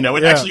there.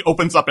 It actually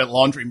opens up at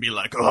laundry and be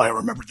like, oh, I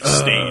remember the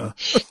stain.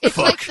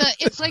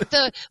 It's like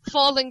the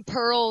falling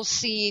pearls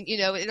scene,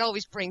 it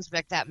always brings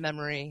back that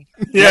memory.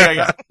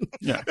 Yeah.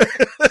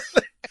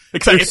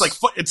 Except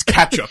it's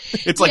ketchup.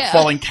 It's like Yeah.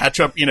 falling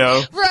ketchup,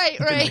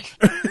 Right.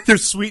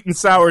 There's sweet and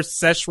sour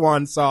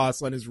Szechuan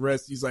sauce on his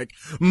wrist. He's like,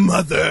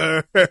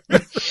 "Mother,"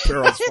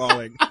 pearls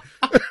falling.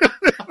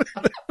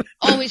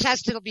 Always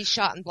has to be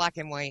shot in black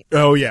and white.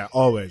 Oh yeah,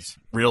 always.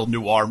 Real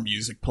noir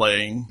music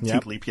playing, Yep.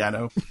 tinkly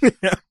piano.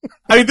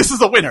 I mean, this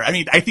is a winner. I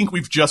mean, I think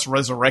we've just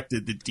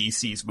resurrected the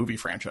DC's movie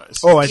franchise.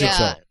 Oh, I think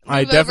so. I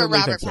Move over definitely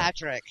Robert think so.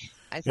 Patrick.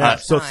 I think Yeah.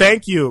 it's So time.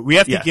 thank you. We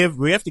have to Yeah.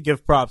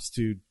 give props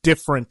to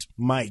Different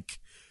Mike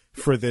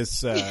for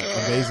this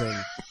amazing.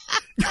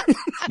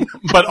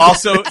 But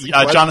also,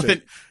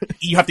 Jonathan,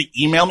 you have to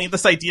email me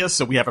this idea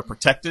so we have it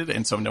protected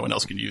and so no one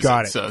else can use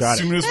Got it. it, So got as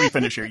soon as we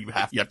finish here, you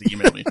have to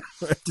email me.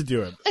 I have to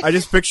do it. I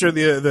just picture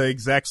the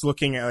execs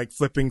looking at like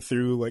flipping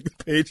through like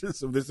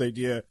pages of this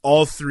idea.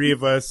 All 3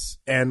 of us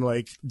and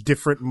like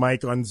Different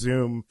Mike on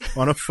Zoom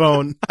on a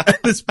phone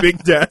at this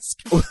big desk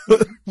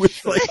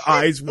with like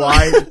eyes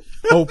wide,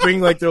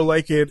 hoping like they'll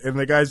like it, and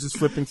the guy's just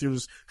flipping through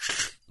this.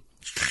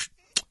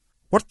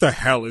 What the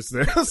hell is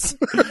this?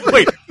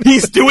 Wait,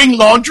 he's doing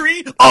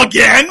laundry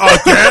again?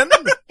 Again?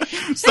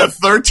 It's the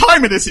 3rd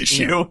time in this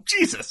issue.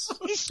 Jesus.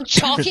 He's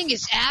chalking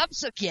his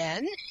abs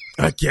again.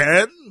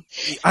 Again?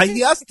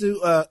 He has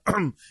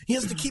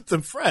to keep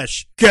them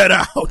fresh. Get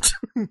out.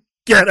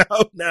 Get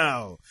out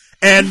now.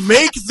 And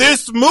make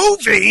this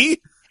movie.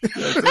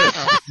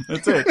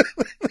 That's it.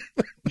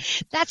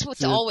 That's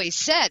what's always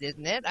said,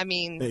 isn't it? I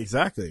mean,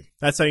 Exactly.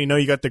 That's how you know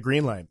you got the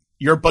green light.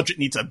 Your budget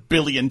needs $1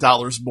 billion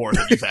more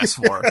than you've asked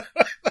for.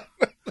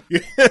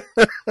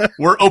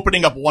 We're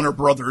opening up Warner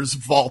Brothers'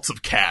 vaults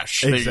of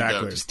cash. There you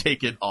Exactly. go. Just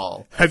take it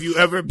all. Have you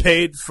ever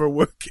paid for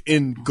work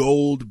in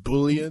gold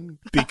bullion?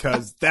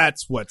 Because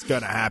that's what's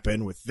gonna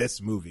happen with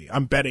this movie.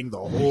 I'm betting the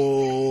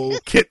whole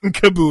kit and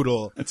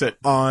caboodle That's it.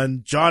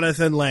 on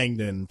Jonathan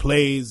Langdon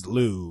plays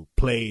Lou,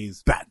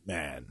 plays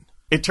Batman.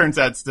 It turns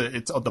out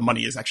the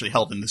money is actually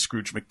held in the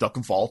Scrooge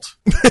McDuck vault.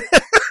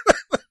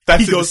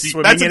 That's He goes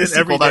swimming that's in the it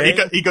every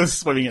sequel. day? He goes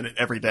swimming in it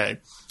every day.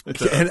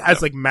 And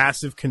has like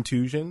massive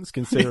contusions,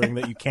 considering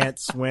that you can't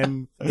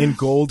swim in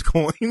gold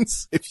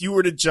coins. If you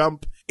were to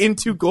jump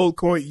into gold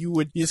coin,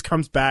 he just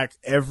comes back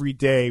every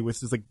day with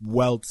just like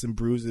welts and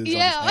bruises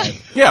on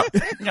his head.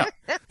 Yeah.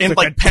 And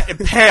like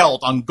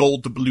impaled on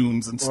gold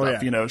doubloons and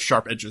stuff,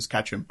 sharp edges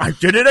catch him. I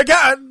did it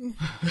again!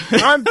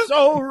 I'm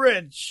so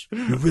rich!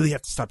 You really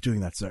have to stop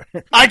doing that, sir.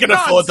 I can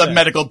afford the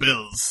medical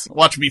bills.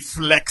 Watch me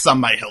flex on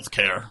my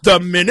healthcare. The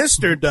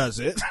minister does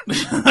it.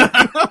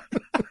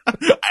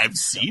 I've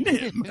seen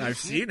him.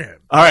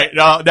 All right,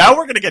 now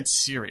we're gonna get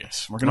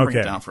serious. We're gonna bring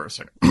it down for a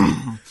second.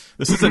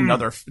 This is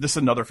another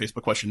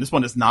Facebook question. This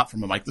one is not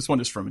from a Mike. This one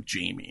is from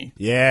Jamie.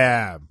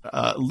 Yeah.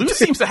 Lou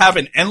seems to have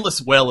an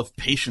endless well of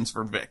patience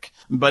for Vic,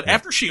 but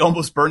after she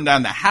almost burned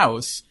down the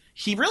house,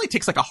 he really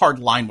takes like a hard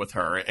line with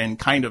her and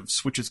kind of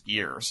switches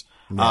gears.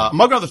 Yeah.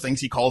 Among other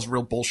things, he calls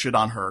real bullshit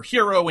on her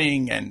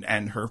heroing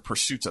and her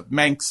pursuits of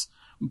Manx.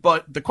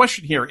 But the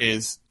question here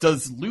is,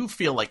 does Lou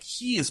feel like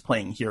he is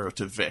playing hero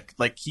to Vic?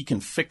 Like he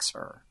can fix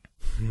her?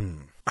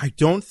 I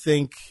don't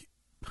think...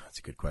 That's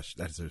a good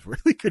question. That is a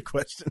really good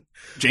question.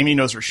 Jamie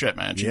knows her shit,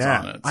 man. She's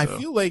on it. So. I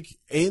feel like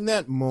in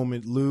that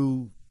moment,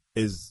 Lou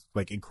is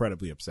like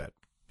incredibly upset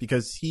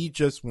because he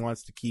just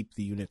wants to keep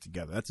the unit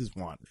together. That's his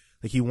want.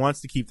 Like he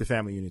wants to keep the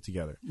family unit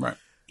together. Right.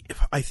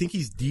 I think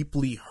he's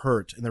deeply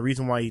hurt. And the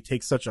reason why he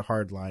takes such a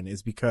hard line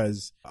is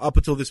because up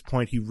until this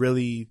point, he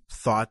really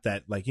thought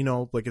that like,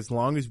 as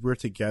long as we're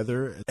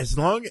together, as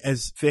long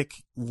as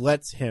Vic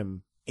lets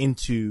him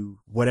into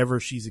whatever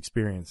she's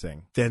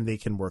experiencing, then they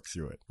can work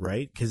through it,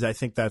 right? Because I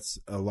think that's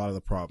a lot of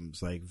the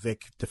problems. Like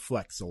Vic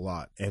deflects a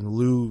lot and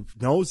Lou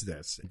knows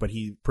this, but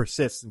he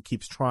persists and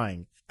keeps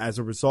trying. As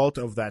a result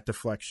of that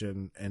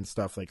deflection and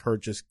stuff, like her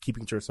just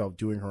keeping to herself,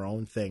 doing her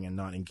own thing and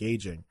not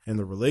engaging in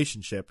the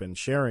relationship and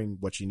sharing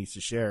what she needs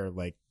to share,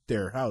 like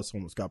their house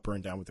almost got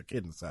burned down with their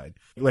kid inside.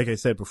 Like I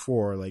said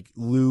before, like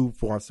Lou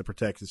wants to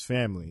protect his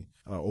family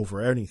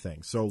over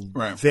anything. So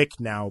Vic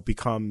now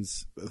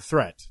becomes a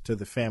threat to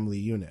the family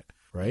unit,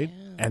 right?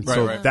 Yeah. And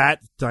that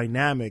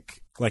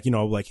dynamic, like,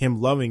 like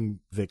him loving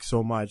Vic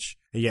so much,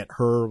 and yet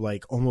her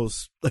like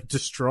almost like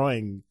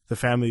destroying the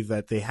family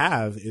that they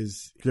have,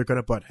 is they're going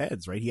to butt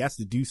heads, right? He has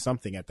to do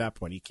something at that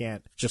point. He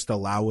can't just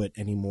allow it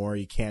anymore.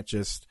 He can't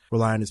just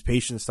rely on his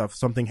patience stuff.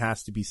 Something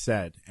has to be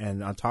said.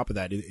 And on top of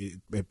that,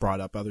 it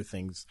brought up other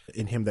things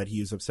in him that he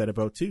is upset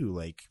about too.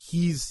 Like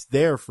he's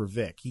there for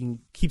Vic. He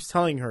keeps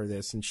telling her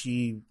this and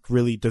she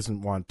really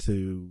doesn't want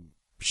to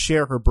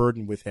share her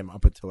burden with him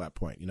up until that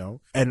point,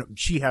 and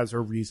she has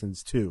her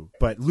reasons too,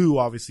 but Lou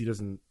obviously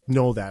doesn't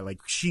know that. Like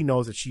she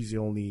knows that she's the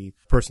only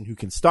person who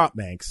can stop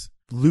Manx.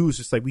 Lou's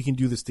just like, we can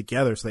do this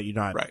together so that you're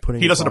not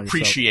putting. He doesn't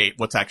appreciate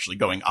what's actually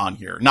going on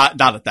here.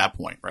 Not at that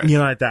point, right?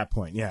 Not at that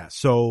point, yeah.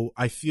 So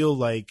I feel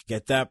like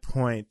at that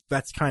point,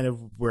 that's kind of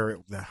where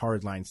the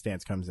hardline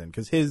stance comes in,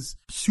 because his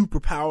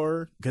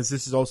superpower, because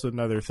this is also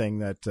another thing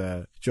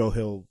that Joe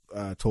Hill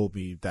told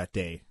me that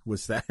day,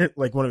 was that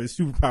like one of his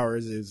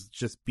superpowers is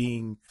just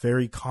being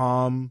very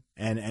calm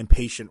and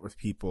patient with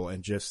people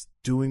and just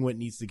doing what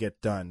needs to get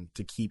done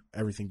to keep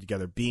everything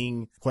together,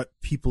 being what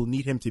people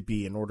need him to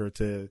be in order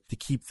to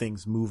keep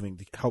things moving,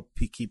 to help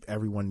keep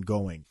everyone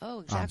going. Oh,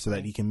 exactly. So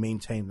that he can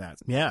maintain that.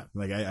 Yeah.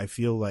 Like I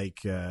feel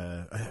like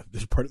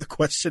there's part of the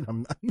question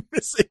I'm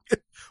missing.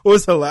 What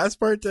was the last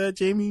part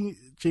Jamie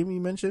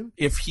mentioned?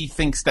 If he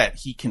thinks that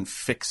he can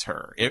fix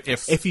her.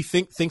 If he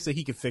thinks that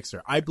he can fix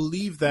her. I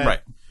believe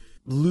that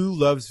Lou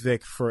loves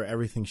Vic for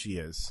everything she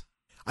is.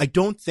 I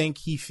don't think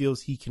he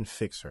feels he can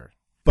fix her,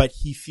 but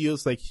he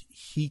feels like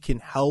he can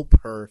help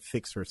her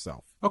fix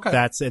herself. Okay.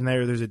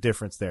 There's a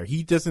difference there.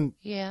 He doesn't.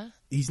 Yeah.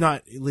 He's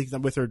not like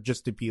with her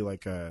just to be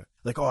like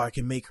I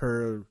can make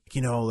her,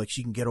 like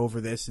she can get over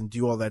this and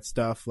do all that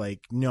stuff.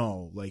 Like,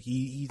 no, like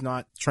he's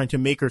not trying to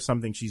make her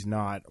something she's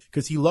not,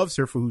 because he loves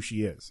her for who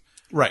she is.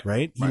 Right.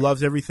 Right. He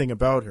loves everything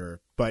about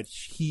her, but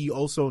he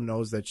also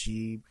knows that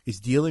she is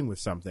dealing with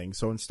something.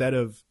 So instead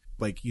of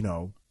like,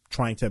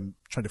 trying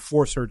to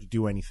force her to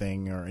do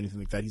anything or anything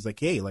like that, he's like,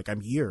 hey, like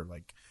I'm here,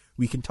 like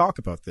we can talk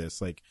about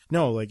this. Like,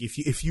 no, like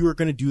if you are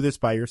going to do this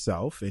by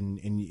yourself and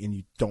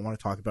you don't want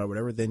to talk about it,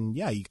 whatever, then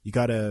yeah, you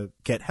got to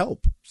get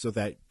help so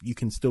that you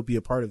can still be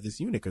a part of this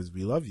unit because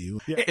we love you.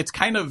 Yeah. It's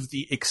kind of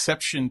the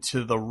exception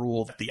to the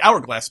rule that the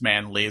Hourglass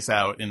Man lays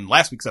out in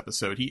last week's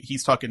episode.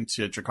 He's talking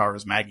to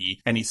Jakara's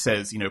Maggie and he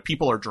says,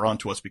 people are drawn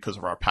to us because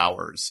of our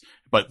powers.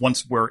 But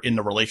once we're in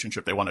the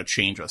relationship, they want to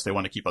change us. They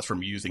want to keep us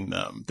from using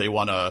them. They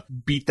want to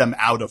beat them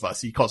out of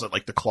us. He calls it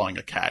like the clawing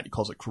a cat. He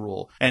calls it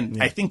cruel.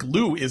 And I think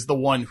Lou is the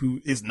one who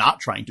is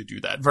not trying to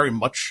do that. Very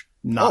much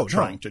not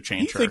trying to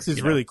change her. He thinks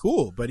it's really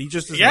cool, but he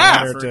just doesn't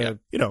want her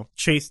to,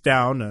 chase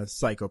down a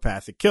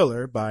psychopathic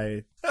killer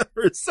by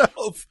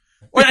herself.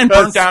 Well, and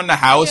burn down the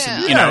house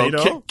and,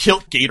 kill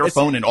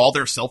Gatorphone and all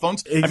their cell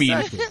phones.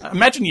 Exactly. I mean,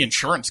 imagine the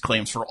insurance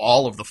claims for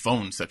all of the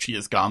phones that she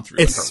has gone through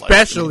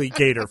especially in her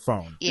life.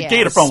 Gatorphone. Yeah.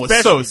 Gatorphone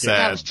was so sad.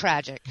 That was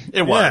tragic.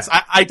 It was.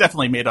 I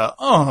definitely made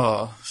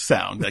a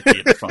sound at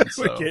Gatorphone.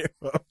 So.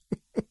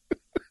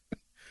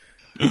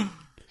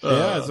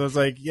 So it's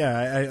like,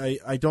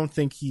 I don't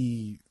think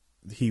he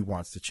he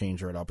wants to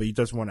change her at all, but he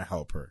does want to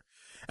help her.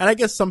 And I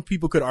guess some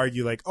people could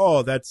argue like,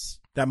 oh,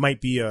 that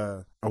might be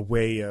a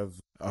way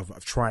of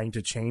trying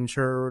to change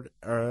her.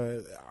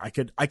 I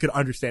could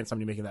understand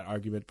somebody making that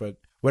argument, but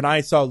when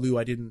I saw Lou,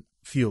 I didn't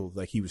feel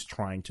like he was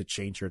trying to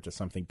change her to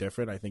something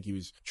different. I think he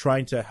was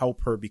trying to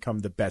help her become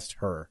the best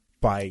her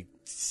by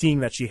seeing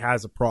that she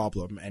has a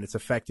problem and it's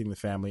affecting the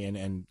family,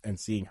 and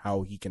seeing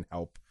how he can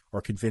help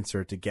or convince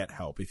her to get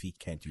help if he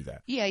can't do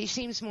that. Yeah, he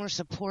seems more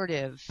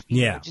supportive.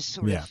 Just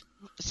sort of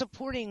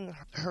supporting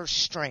her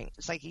strength.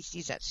 It's like he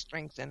sees that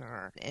strength in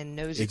her and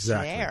knows it's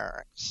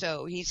there.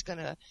 So he's going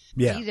to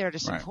be there to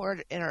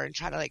support in her and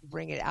try to like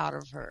bring it out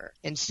of her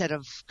instead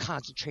of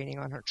concentrating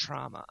on her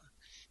trauma.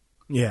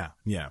 Yeah,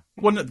 yeah.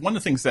 One of the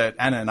things that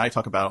Anna and I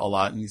talk about a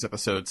lot in these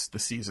episodes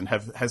this season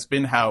has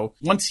been how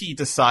once he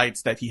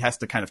decides that he has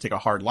to kind of take a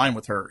hard line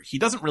with her, he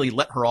doesn't really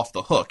let her off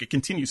the hook. It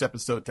continues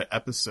episode to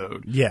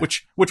episode,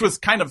 which was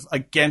kind of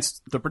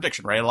against the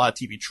prediction, right? A lot of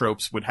TV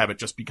tropes would have it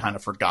just be kind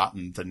of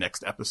forgotten the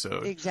next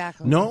episode.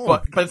 Exactly. No,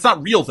 but it's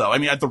not real though. I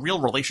mean, the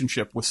real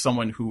relationship with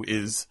someone who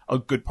is a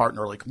good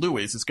partner like Lou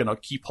is going to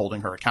keep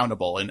holding her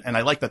accountable, and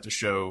I like that the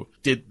show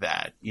did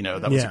that. You know,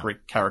 that was a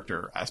great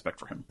character aspect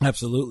for him.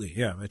 Absolutely,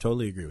 yeah, I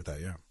totally agree with that.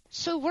 Yeah.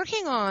 So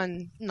working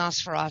on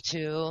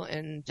Nosferatu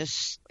and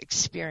this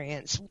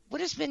experience,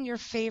 what has been your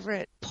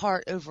favorite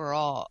part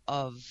overall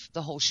of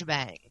the whole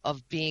shebang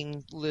of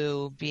being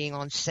Lou, being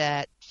on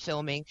set,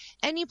 filming,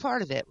 any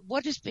part of it?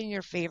 What has been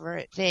your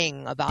favorite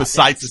thing about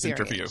besides this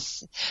interview?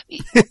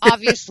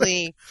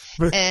 Obviously,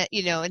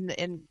 you know,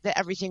 and the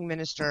Everything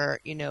Minister,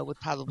 you know, would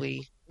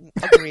probably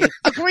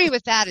agree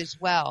with that as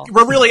well.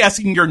 We're really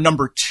asking your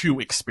number 2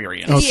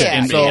 experience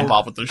in being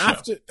involved with the show.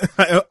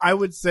 I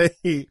would say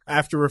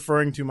after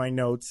referring to my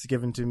notes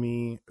given to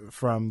me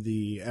from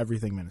the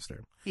Everything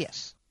Minister.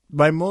 Yes.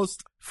 My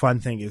most fun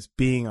thing is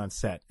being on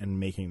set and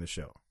making the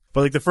show.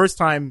 But like the first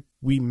time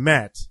we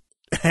met,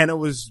 Hannah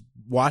was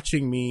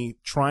watching me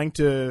trying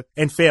to,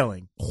 and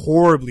failing,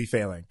 horribly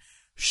failing,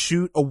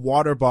 shoot a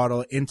water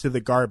bottle into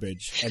the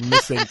garbage and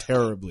missing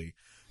terribly.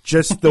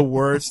 Just the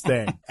worst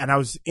thing. And I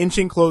was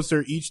inching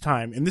closer each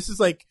time. And this is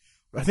like,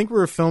 I think we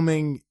were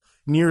filming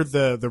near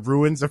the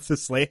ruins of the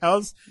Slay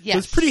House. Yes. It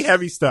was pretty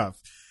heavy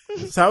stuff.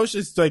 So I was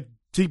just like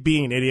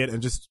being an idiot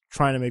and just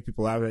trying to make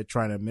people laugh at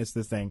trying to miss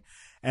this thing.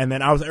 And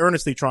then I was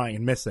earnestly trying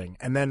and missing.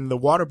 And then the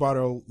water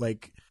bottle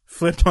like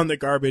flipped on the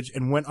garbage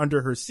and went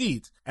under her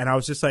seat. And I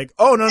was just like,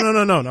 oh, no.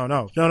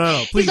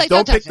 Please like,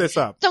 don't pick this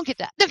up. Don't get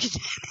that.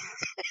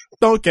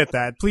 Don't get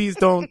that. Please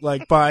don't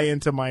like buy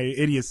into my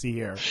idiocy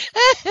here.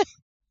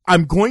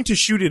 I'm going to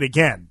shoot it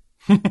again,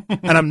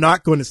 and I'm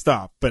not going to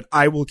stop, but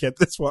I will get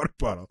this water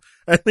bottle.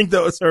 I think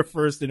that was our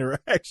first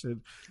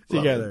interaction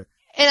together.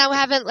 And I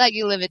haven't let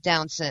you live it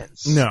down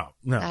since. No.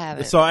 I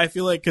haven't. So I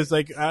feel like, cause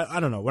like,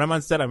 I don't know, when I'm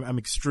on set, I'm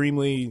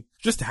extremely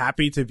just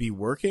happy to be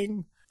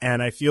working.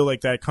 And I feel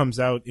like that comes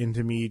out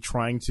into me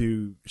trying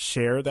to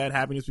share that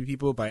happiness with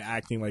people by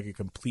acting like a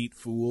complete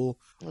fool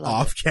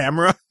off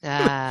camera.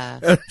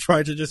 And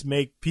trying to just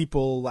make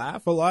people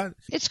laugh a lot.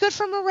 It's good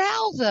for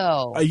morale,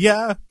 though.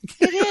 Yeah.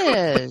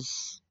 It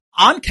is.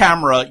 On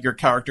camera, your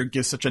character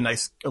gives such a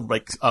nice,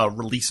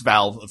 release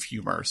valve of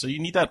humor. So you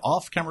need that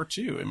off camera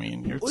too. I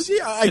mean,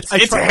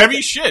 it's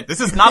heavy shit.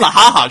 This is not a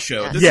haha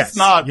show. This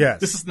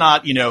is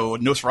not, you know,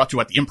 Nosferatu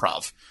at the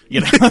Improv.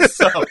 You know,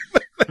 so.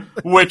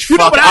 Which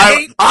fuck,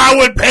 I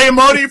would pay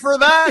money for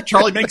that.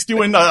 Charlie Manx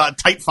doing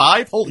Type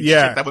 5. Holy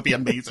shit, that would be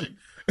amazing.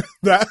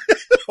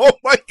 Oh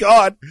my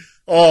god.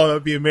 Oh, that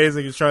would be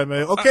amazing. It's Charlie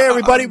Manx. Okay,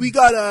 everybody, we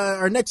got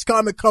our next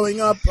comic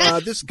coming up.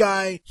 This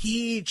guy,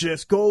 he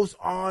just goes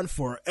on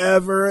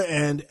forever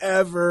and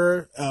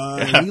ever.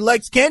 He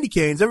likes candy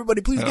canes.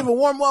 Everybody, please give a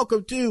warm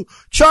welcome to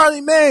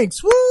Charlie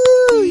Manx.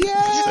 Woo!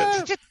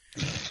 Yeah!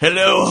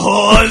 Hello,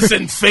 whores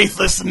and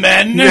faithless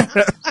men.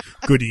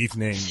 Good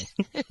evening.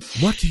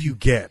 What do you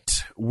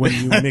get when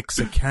you mix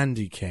a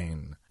candy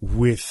cane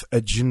with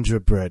a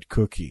gingerbread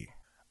cookie?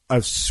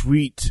 A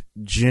sweet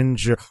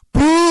ginger...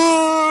 Boo!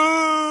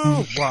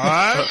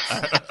 What?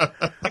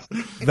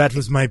 That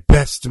was my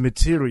best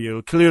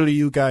material. Clearly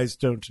you guys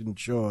don't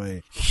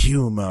enjoy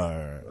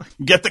humor.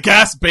 Get the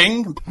gas,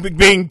 Bing.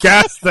 Bing,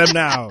 gas them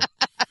now.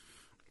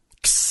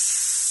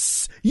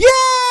 Yeah!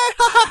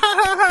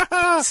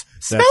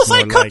 Smells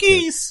like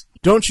cookies!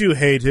 Don't you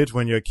hate it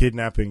when you're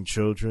kidnapping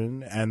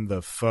children and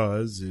the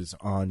fuzz is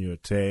on your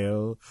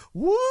tail?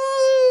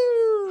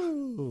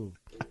 Woo!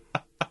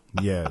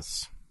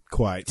 Yes,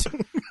 quite.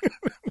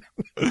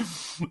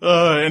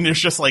 And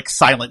there's just like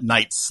Silent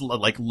Nights,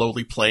 like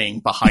lowly playing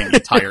behind the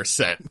entire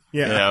set.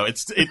 Yeah. You know,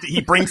 he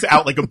brings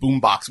out like a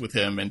boombox with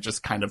him and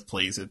just kind of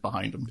plays it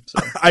behind him. So.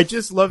 I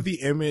just love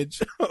the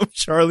image of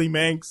Charlie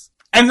Manx.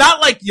 And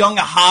not like young,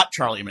 hot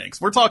Charlie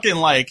Manx. We're talking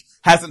like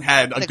hasn't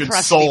had a good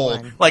soul,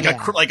 one. like a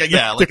crusty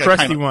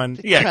kind of, one.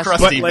 Yeah,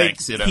 crusty like,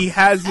 Manx. You know, he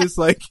has this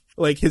like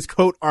his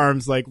coat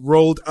arms like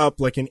rolled up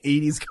like an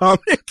 80s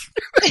comic,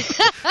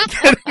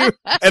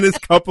 and his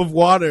cup of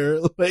water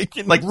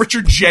like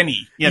Richard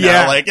Jenny. You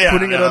know,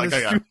 putting it on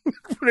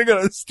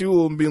a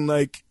stool and being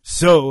like,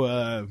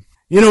 so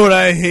You know what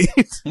I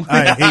hate?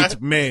 I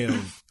hate mail.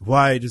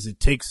 Why does it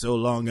take so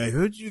long? I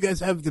heard you guys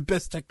have the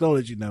best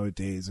technology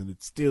nowadays, and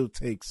it still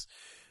takes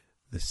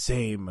the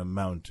same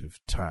amount of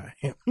time.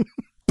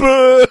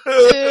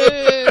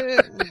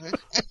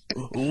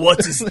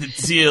 What is the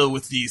deal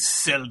with these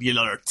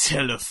cellular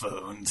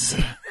telephones?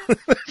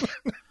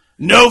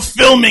 No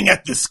filming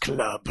at this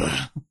club.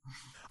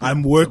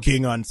 I'm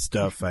working on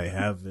stuff. I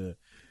have a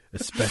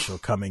special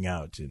coming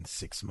out in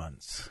 6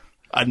 months.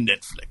 On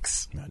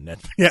Netflix. On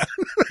Netflix. Yeah.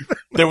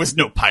 There was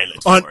no pilot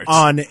on for it.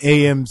 On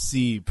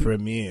AMC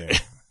Premiere.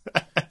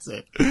 That's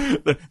it.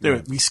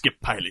 We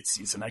skipped pilot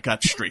season. I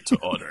got straight to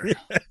order.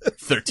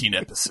 13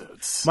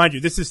 episodes. Mind you,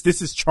 this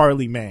is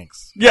Charlie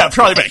Manx. Yeah,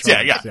 Charlie Banks.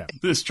 Yeah. Yeah.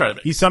 This is Charlie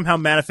Banks. He somehow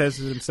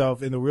manifested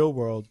himself in the real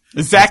world.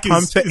 Zach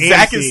Come is to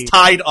AMC.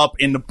 tied up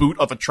in the boot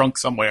of a trunk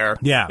somewhere.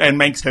 Yeah. And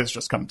Manx has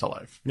just come to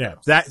life. Yeah.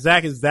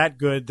 Zach is that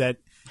good that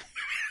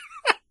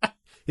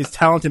his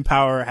talent and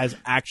power has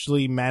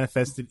actually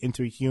manifested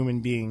into a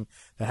human being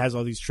that has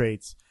all these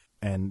traits,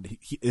 and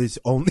his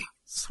only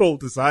sole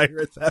desire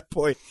at that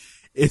point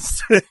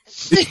is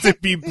to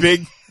be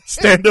big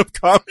stand-up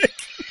comic.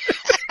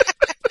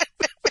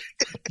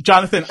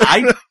 Jonathan,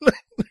 I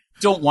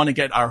don't want to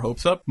get our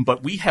hopes up,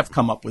 but we have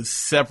come up with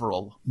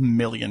several $1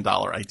 million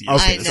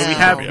ideas. Okay, I so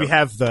know. we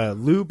have the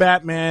Lou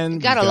Batman. You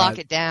gotta we got lock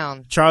it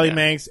down. Charlie Yeah.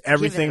 Manx, Give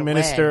everything it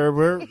minister.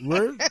 We're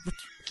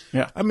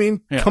Yeah. I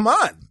mean, Yeah. come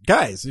on,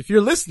 guys! If you're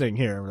listening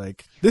here,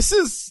 like this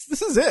is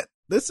it.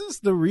 This is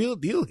the real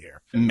deal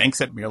here. Manx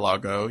at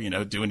Mirlago,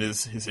 doing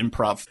his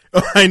improv.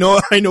 I know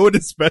what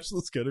his special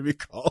is going to be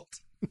called.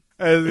 It's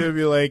going to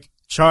be like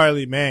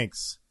Charlie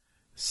Manx,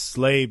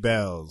 Sleigh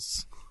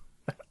Bells.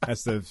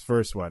 That's the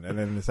first one. And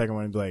then the second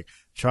one would be like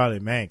Charlie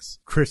Manx,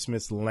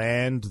 Christmas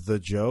Land, the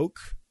joke.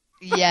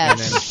 And then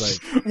Yes. it's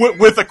like,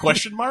 With a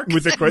question mark?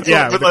 with a question,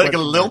 yeah. with a like a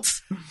question mark.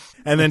 lilt?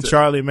 And then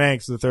Charlie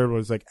Manx, the third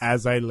one is like,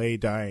 As I Lay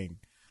Dying.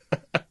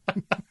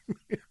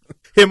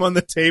 Him on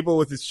the table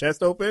with his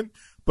chest open,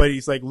 but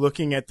he's like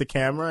looking at the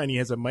camera and he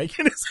has a mic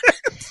in his hand.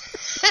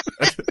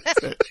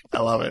 I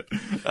love it.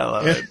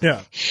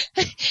 Yeah.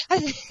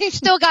 He's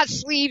still got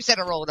sleeves that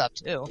are rolled up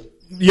too.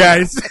 Yeah,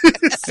 his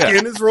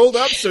skin is rolled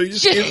up, so you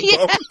just see his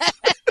Yeah. bone.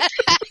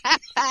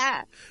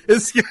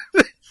 His skin,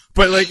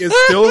 but like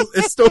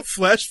it's still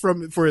flesh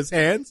for his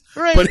hands,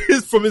 Right. but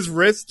from his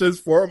wrist to his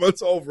forearm,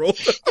 it's all rolled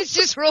up. It's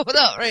just rolled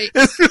up, right?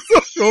 It's just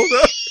all rolled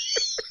up.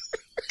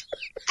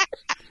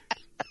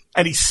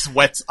 And he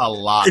sweats a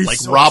lot. He Like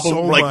sweats Robin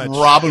so like much.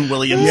 Robin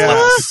Williams Yeah.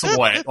 like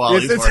sweat while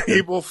It's he's a working.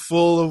 table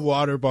full of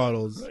water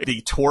bottles.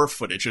 The tour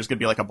footage, there's gonna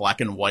be like a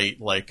black and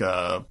white like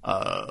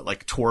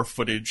tour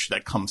footage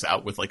that comes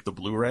out with like the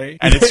Blu-ray,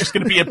 and it's just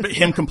gonna be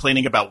him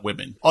complaining about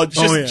women.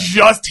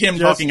 Just him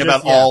talking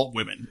about yeah. all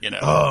women.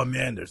 Oh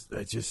man, they're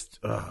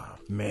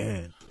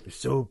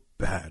so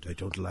bad. I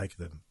don't like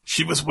them.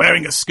 She was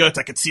wearing a skirt.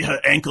 I could see her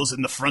ankles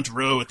in the front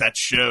row at that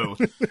show.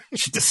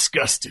 She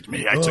disgusted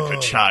me. I took her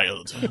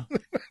child.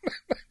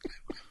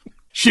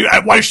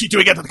 Why is she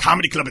doing it at the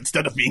comedy club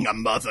instead of being a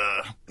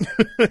mother?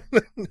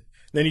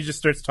 Then he just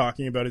starts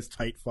talking about his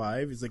tight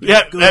five. He's like,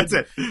 Yeah, "Good. that's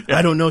it. Yeah.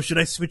 I don't know. Should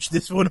I switch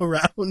this one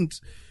around?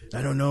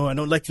 I don't know. I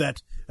don't like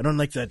that.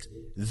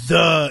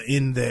 The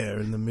in there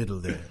in the middle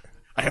there.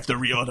 I have to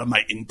reorder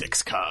my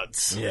index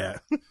cards. Yeah.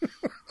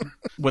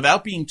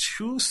 Without being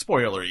too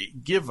spoilery,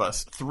 give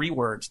us 3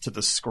 words to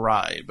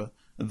describe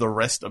the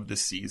rest of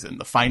this season,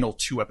 the final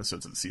 2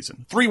 episodes of the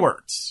season. 3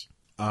 words.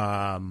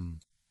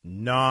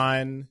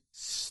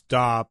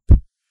 Non-stop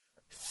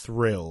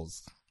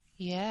thrills.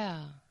 Yeah.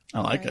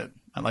 I like it.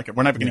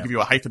 We're not going to give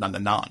you a hyphen on the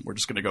non. We're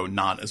just going to go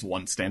non as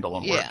one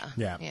standalone word.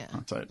 Yeah. Yeah.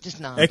 That's it. Just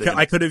not.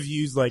 I could have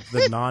used like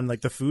the non,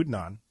 like the food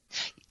non.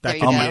 There That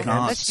you could go. be my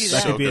God. Let's do that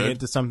that. So could be a good. hint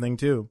to something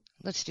too.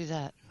 Let's do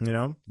that. You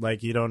know,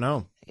 like you don't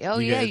know. Oh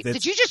You yeah. get- it's-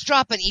 Did you just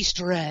drop an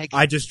Easter egg?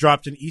 I just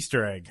dropped an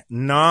Easter egg.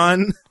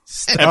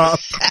 Non-stop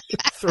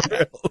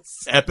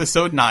thrills.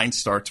 Episode 9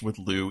 starts with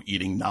Lou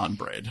eating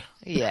non-bread.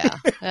 Yeah.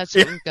 That's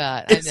what we've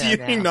got. I It's know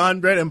eating now.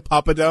 non-bread and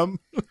papadum.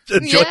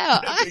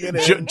 Yeah.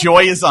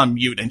 Joy is on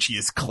mute and she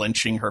is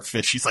clenching her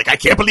fist. She's like, I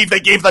can't believe they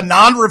gave the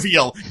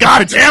non-reveal.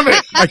 God damn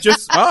it. I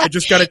just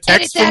got a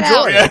text from Edit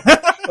Joy.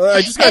 that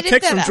I just got a Edit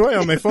text that from out. Joy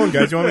on my phone,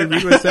 guys. You want me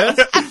to read what it says?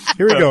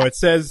 Here we go. It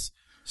says,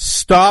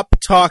 "Stop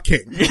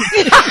talking.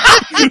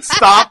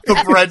 Stop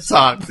the bread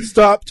talk.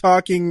 Stop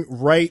talking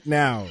right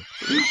now.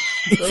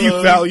 If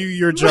you value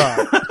your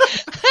job."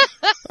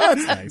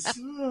 That's nice.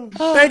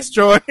 Thanks,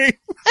 Joy.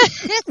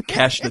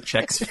 Cash the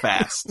checks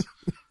fast.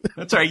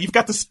 That's all right. You've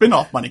got the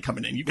spin-off money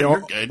coming in.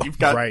 You're good. You've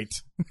got Right.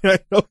 I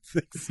don't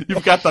think so.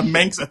 You've got the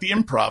Manx at the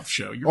improv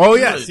show. You're Oh,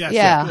 good. yes. Yeah.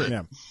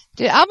 Yeah.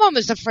 Dude, I'm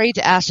almost afraid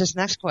to ask this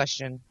next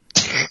question,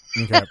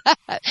 Okay.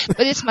 but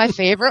it's my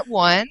favorite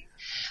one.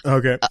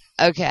 Okay.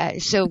 Okay,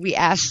 so we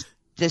asked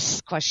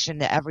this question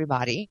to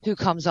everybody who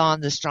comes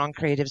on the Strong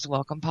Creatives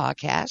Welcome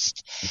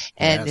podcast,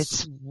 and Yes.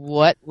 it's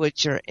what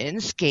would your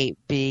Inscape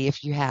be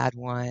if you had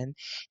one,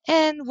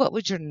 and what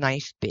would your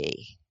knife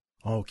be?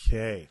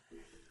 Okay.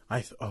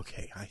 I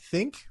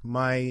think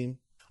my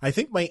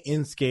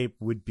Inscape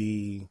would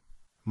be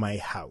my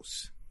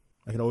house.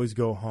 I could always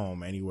go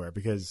home anywhere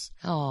because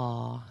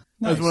Aw.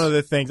 that's one of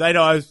the things. I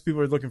know people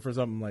are looking for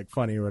something like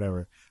funny or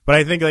whatever, but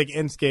I think like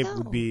Inkscape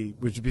would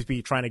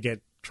be trying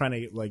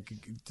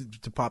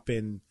to pop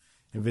in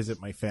and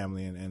visit my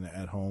family and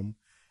at home,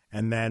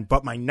 and then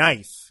but my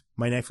knife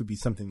would be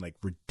something like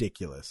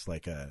ridiculous,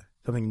 like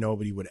something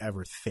nobody would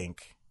ever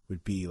think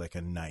would be like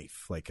a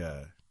knife, like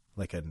a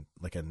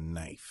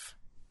knife.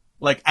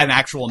 Like an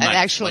actual knife. An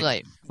actual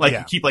knife. Like Yeah.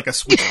 you keep like a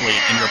switchblade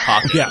in your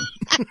pocket. Yeah.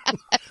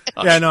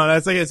 Yeah, no,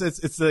 that's like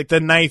it's like the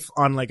knife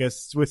on like a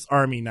Swiss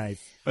Army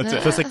knife. That's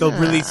it. So it's like the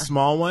really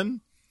small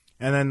one,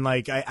 and then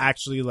like I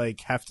actually like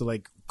have to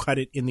like cut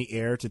it in the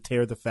air to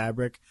tear the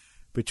fabric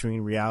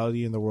between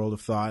reality and the world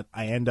of thought.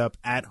 I end up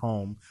at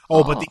home.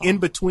 Oh, but the in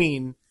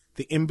between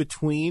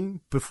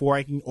before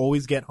I can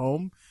always get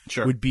home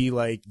Sure. would be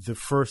like the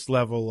first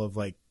level of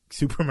like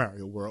Super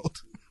Mario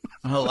World.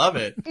 I love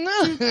it.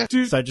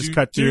 So I just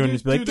cut through and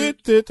just be like,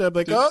 "Dit." I'm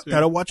like, oh,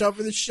 gotta watch out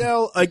for the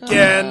shell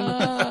again.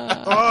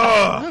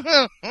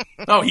 Oh.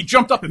 Oh, he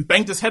jumped up and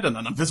banged his head on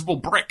an invisible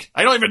brick.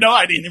 I didn't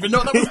even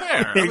know that was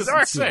there. That was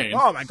Exactly. insane.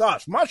 Oh my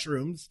gosh,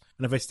 mushrooms!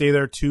 And if I stay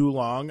there too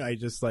long, I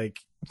just like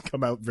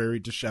come out very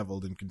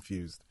disheveled and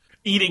confused.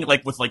 Eating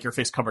like with like your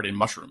face covered in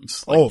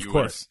mushrooms. Like Oh, of you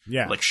course. would,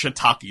 Yeah. Like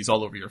shiitakes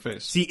all over your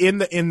face. See, in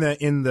the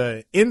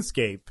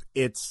Inkscape,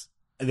 it's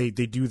they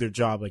do their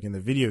job like in the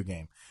video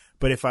game.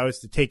 But if I was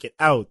to take it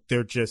out,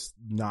 they're just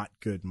not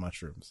good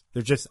mushrooms.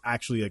 They're just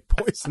actually like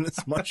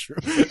poisonous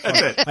mushrooms.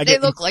 That's it. I They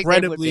get look like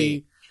they would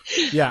be.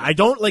 Yeah, I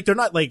don't like. They're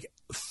not like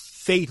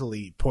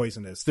fatally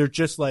poisonous. They're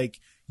just like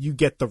you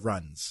get the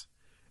runs,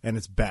 and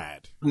it's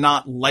bad.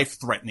 Not life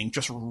threatening,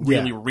 just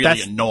really, Yeah, really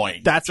that's-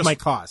 annoying. That's Just my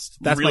cost.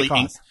 That's really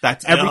my cost.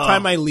 That's Every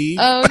time I leave,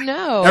 Oh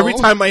no. every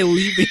time I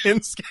leave the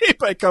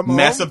Inkscape, I come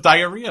massive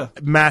diarrhea.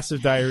 home.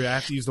 Massive diarrhea. I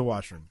have to use the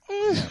washroom.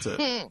 That's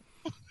it.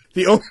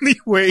 The only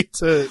way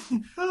to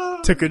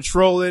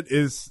control it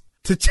is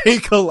to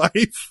take a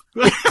life.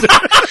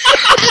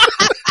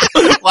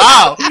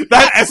 Wow,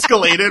 that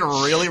escalated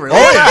really, really.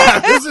 Oh fast. yeah,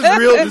 this is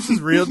real. This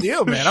is real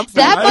deal, man.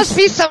 That must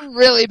be some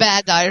really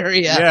bad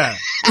diarrhea. Yeah.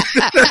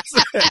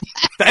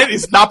 That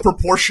is not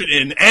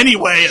proportionate in any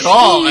way at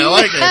all. I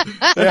like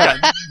it.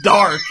 Yeah,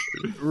 dark.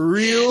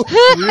 real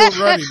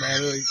runny,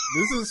 man. Like,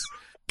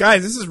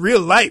 this is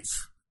real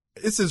life.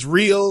 This is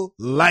real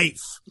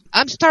life.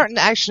 I'm starting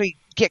to actually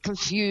get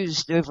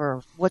confused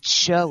over what's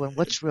show and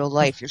what's real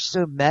life. You're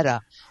so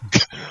meta.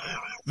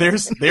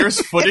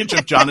 There's footage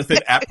of Jonathan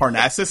at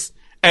Parnassus,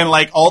 and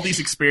like all these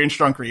experienced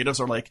strong creatives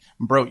are like,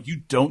 bro, you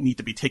don't need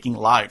to be taking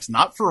lives,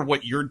 not for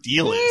what your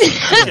deal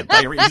is. You get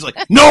diarrhea. He's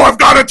like, no, I've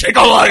got to take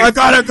a life. I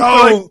gotta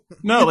go.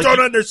 No, you like don't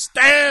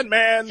understand,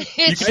 man.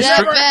 It's I that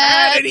never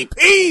had bad. any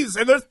peas,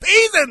 and there's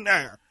peas in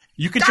there.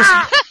 you could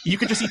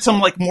just eat some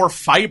like more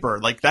fiber.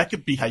 Like that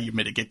could be how you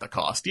mitigate the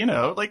cost. You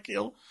know, like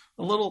a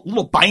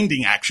little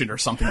binding action or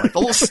something, like a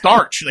little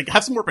starch. Like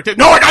have some more potato.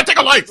 No, I gotta take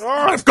a life.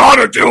 I've got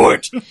to do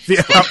it.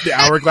 The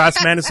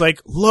hourglass man is like,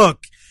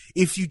 look,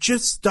 if you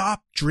just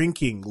stop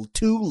drinking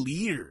 2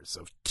 liters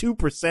of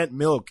 2%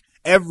 milk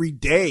every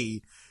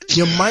day,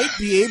 you might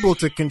be able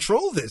to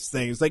control this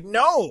thing. It's like,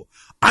 no,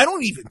 I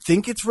don't even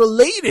think it's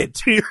related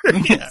to your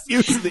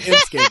use of the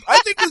Inkscape. I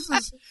think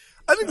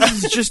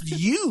this is just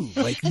you.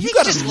 Like, I you think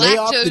gotta just lay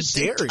off the lactose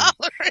dairy.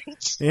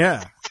 intolerance.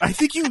 Yeah. I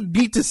think you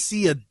need to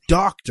see a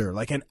doctor,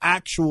 like an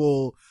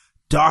actual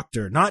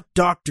doctor, not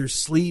Dr.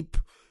 Sleep,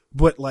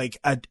 but like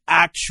an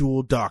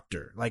actual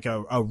doctor, like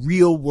a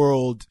real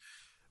world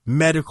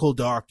medical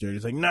doctor.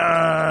 He's like, no,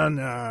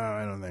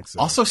 I don't think so.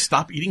 Also,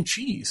 stop eating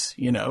cheese.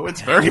 You know,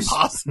 it's very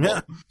possible.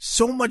 Yeah.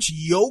 So much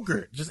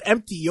yogurt, just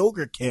empty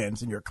yogurt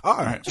cans in your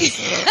car.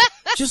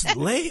 Just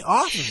lay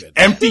off of it.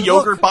 Empty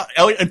Look,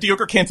 empty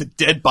yogurt cans of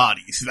dead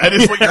bodies. That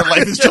is what your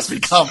life has just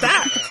become.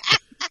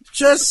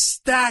 just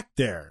stacked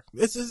there.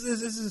 This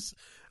is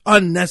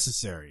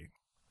unnecessary.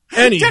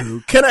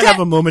 Anywho, can I have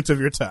a moment of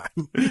your time?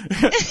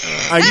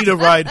 I need a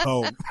ride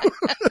home.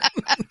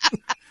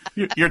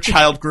 Your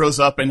child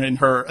grows up, and in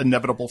her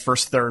inevitable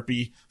first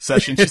therapy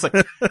session, she's like,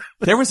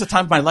 there was a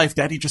time of my life,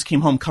 Daddy just came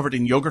home covered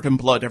in yogurt and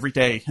blood every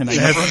day, and I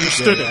never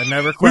understood it. I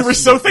never We were questioned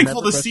so it.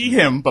 thankful Never to see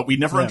questioned him, but we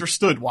never Yeah.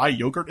 understood why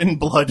yogurt and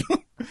blood.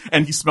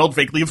 And he smelled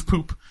vaguely of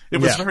poop. It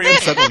was Yeah. very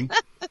unsettling.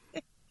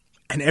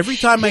 And every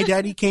time my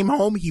daddy came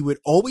home, he would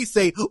always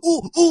say,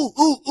 ooh, ooh,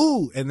 ooh,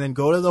 ooh, and then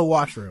go to the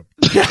washroom.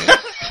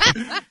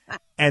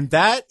 And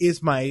that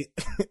is my,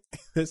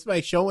 that's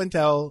my show and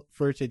tell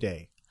for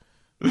today.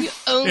 You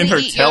only In her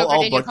eat yogurt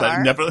tell-all in your book that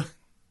car? never...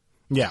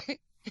 Yeah.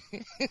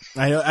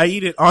 I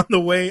eat it on the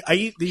way. I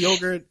eat the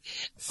yogurt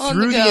On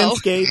through the the go.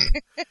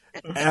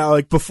 Inkscape,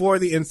 like before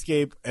the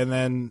Inkscape, and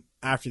then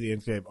after the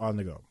Inkscape on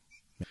the go.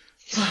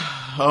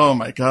 Oh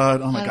my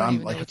god, I don't I'm even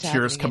know like what's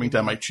tears happening coming down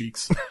anymore. my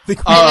cheeks.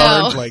 The I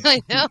know. card, like,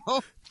 I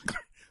know.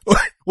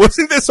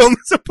 wasn't this only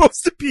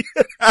supposed to be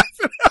a half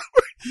an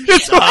hour?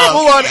 It's a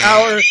full-on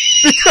hour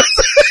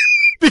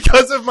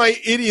because of my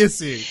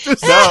idiocy.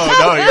 Just-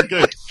 No, you're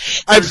good.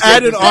 I've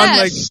added the on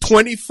like best.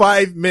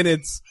 25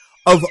 minutes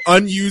of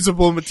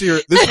unusable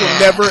material. This will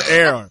never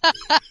air.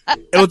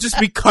 It'll just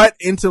be cut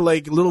into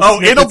like little.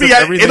 Oh, it'll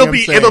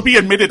be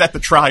admitted at the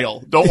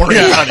trial. Don't worry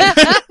about it.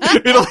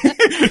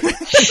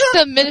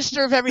 The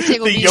minister of everything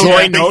will The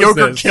be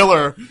yogurt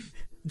killer.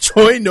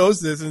 Joy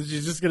knows this, and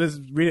she's just gonna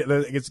read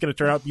it. It's gonna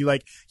turn out to be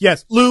like,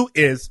 yes, Lou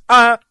is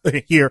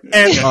here,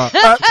 and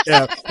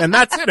yeah. And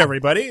that's it,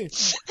 everybody.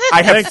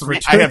 I have 3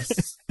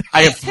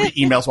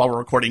 emails while we're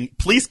recording.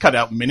 Please cut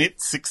out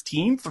minute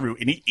 16 through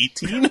any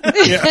 18.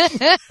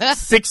 Yeah.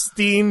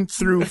 16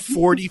 through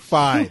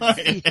 45.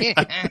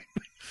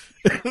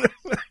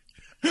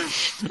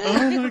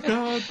 Oh my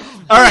god!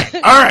 All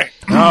right.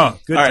 Oh,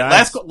 good. All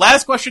right,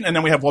 last question, and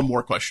then we have one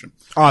more question.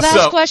 Awesome.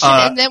 Last question,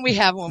 and then we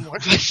have one more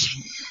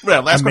question. Yeah,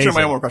 last question, Amazing. and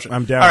one more question.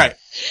 I'm down. All right.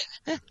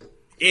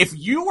 If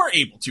you were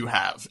able to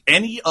have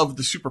any of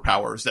the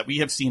superpowers that we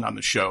have seen on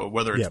the show,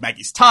 whether it's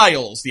Maggie's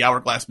tiles, the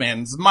Hourglass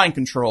Man's mind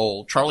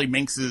control, Charlie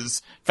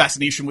Minx's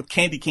fascination with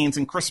candy canes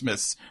and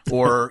Christmas,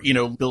 or,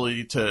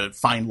 ability to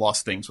find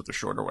lost things with a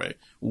shorter way,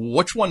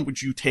 which one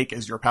would you take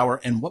as your power,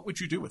 and what would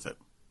you do with it?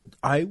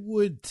 I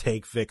would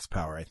take Vic's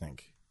power, I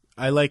think.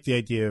 I like the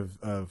idea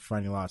of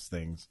finding lost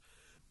things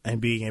and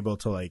being able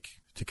to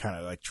kind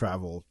of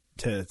travel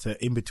to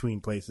in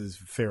between places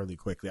fairly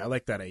quickly. I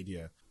like that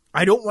idea.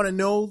 I don't want to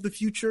know the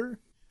future.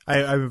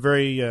 I'm a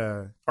very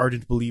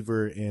ardent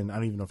believer in, I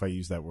don't even know if I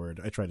use that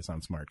word. I try to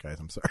sound smart, guys.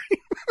 I'm sorry.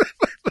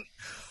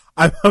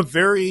 I'm a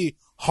very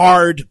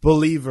hard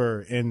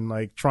believer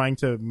in trying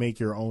to make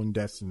your own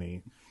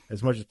destiny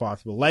as much as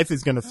possible. Life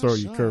is going to throw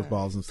you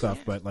curveballs and stuff,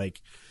 but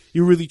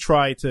you really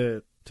try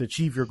to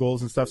achieve your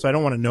goals and stuff. So I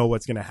don't want to know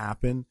what's going to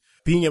happen.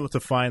 Being able to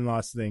find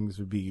lost things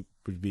would be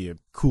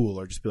cool,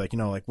 or just be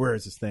where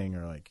is this thing,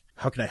 or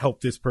how can I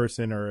help this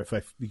person, or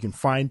if you can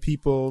find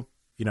people,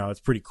 it's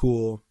pretty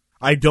cool.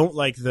 I don't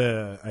like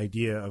the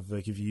idea of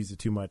if you use it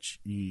too much,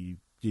 you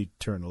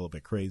turn a little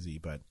bit crazy.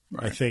 But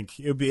right. I think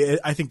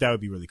that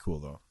would be really cool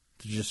though,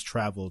 to just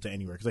travel to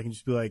anywhere, because I can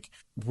just be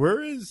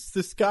where is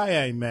this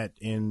guy I met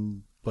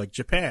in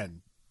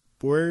Japan?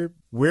 Where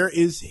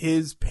is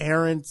his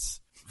parents'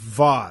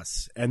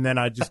 Voss? And then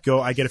I just go,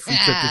 I get a free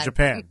trip to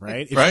Japan,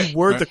 right? If you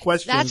word the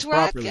questions that's where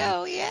properly, I'd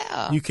go,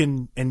 yeah. You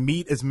can, and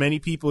meet as many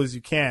people as you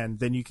can,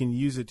 then you can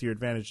use it to your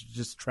advantage to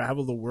just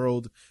travel the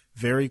world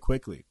very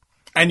quickly.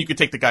 And you could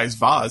take the guy's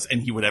vase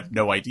and he would have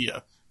no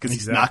idea, because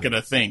he's not going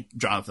to think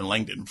Jonathan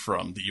Langdon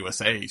from the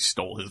USA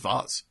stole his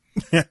vase.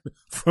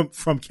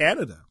 from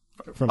Canada.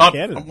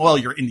 Canada. Well,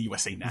 you're in the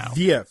USA now.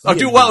 Yeah.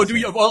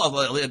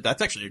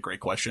 That's actually a great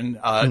question.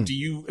 Do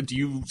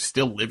you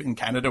still live in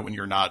Canada when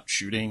you're not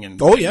shooting? And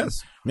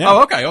yes. Yeah.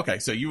 Oh, okay.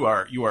 So you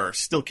are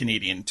still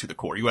Canadian to the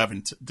core. You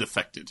haven't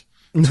defected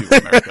to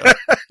America.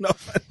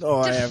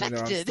 No, I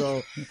haven't.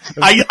 No,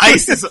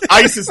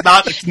 ICE is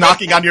not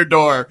knocking on your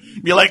door.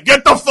 Be like,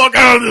 get the fuck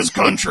out of this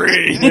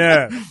country.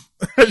 Yeah.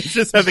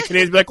 Just have the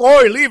Canadians be like, oh,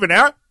 you're leaving,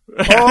 huh?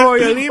 Oh,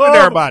 you're leaving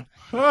there, bud.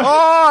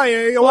 Oh,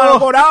 you want to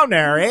go down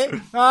there, eh?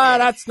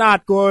 That's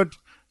not good.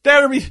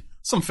 There'll be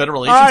some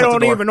federal agents I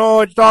don't even know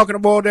what you're talking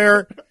about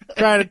there.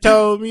 Trying to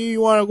tell me you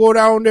want to go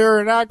down there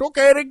and act.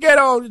 Okay, then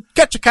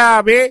get your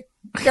cab, eh?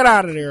 Get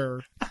out of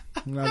there.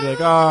 And I'll be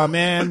like, oh,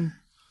 man.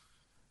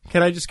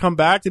 Can I just come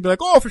back? They'd be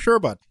like, oh, for sure,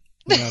 bud.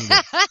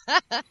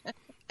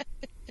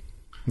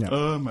 Yeah.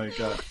 Oh my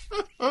god.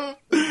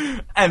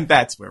 And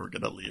that's where we're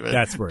going to leave it.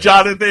 That's where.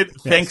 Jonathan,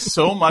 thanks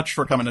so much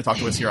for coming to talk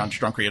to us here on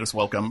Strong Creatives.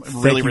 Welcome.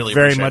 Really appreciate it.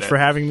 Thank you very much for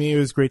having me. It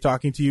was great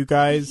talking to you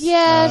guys.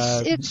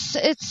 Yes,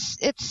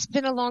 it's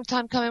been a long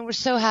time coming. We're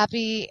so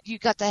happy you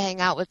got to hang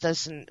out with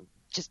us and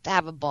just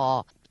have a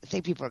ball. I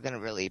think people are going to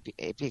really be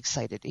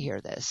excited to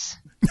hear this.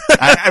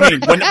 I mean,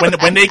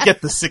 when they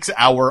get the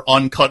 6-hour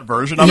uncut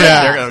version of it,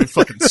 they're going to be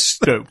fucking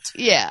stoked.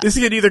 Yeah. This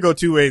can either go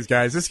two ways,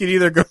 guys. This can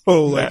either go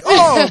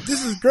oh,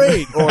 this is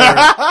great, or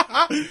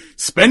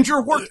spend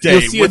your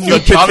workday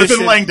with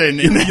Jonathan Langdon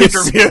in the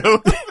interview.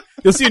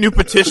 You'll see a new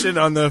petition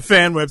on the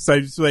fan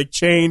website. It's like,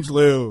 change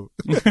Lou.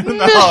 What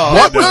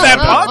was that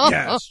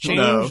podcast?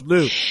 Change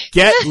Lou.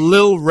 Get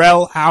Lil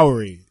Rel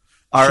Howery.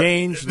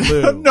 Change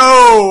Lou.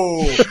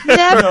 No.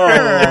 Never.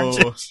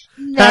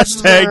 No.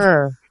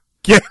 Hashtag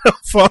get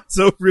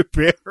Alfonso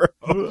Ribeiro.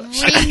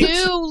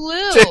 Renew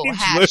Lou.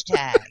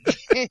 Hashtag.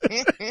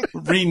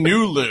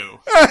 Renew Lou.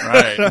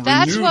 Right.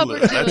 That's Renew what Lou. we're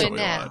That's doing what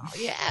now.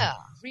 Yeah.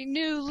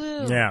 Renew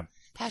Lou. Yeah.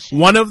 Hashtag.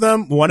 One of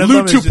them Lou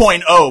is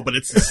 2.0, but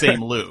it's the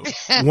same Lou.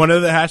 One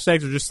of the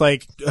hashtags are just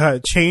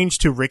change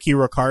to Ricky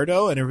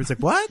Ricardo, and everybody's like,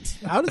 what?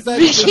 How does that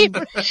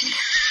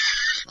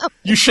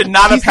You should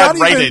not have had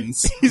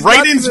write-ins.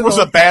 Write-ins was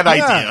a bad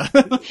idea.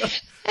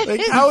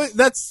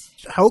 That's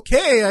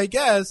okay, I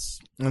guess.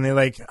 And they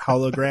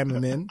hologram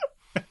him in.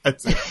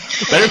 That's it.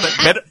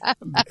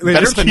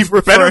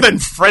 Better than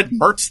Fred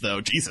Mertz, though.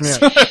 Jesus.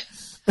 Yeah.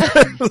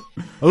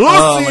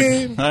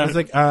 Lucy! I was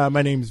like,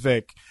 my name's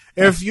Vic.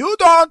 If you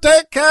don't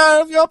take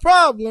care of your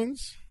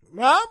problems,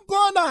 I'm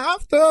going to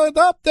have to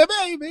adopt the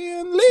baby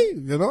and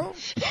leave,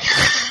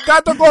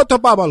 Got to go to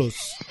Babalos.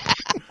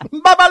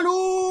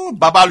 Babaloo,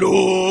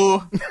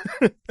 Babaloo.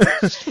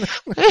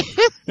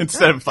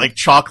 Instead of like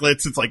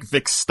chocolates, it's like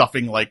Vic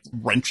stuffing like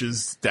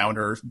wrenches down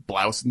her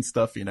blouse and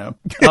stuff, you know?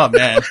 Oh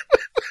man.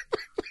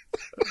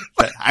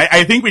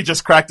 I think we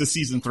just cracked a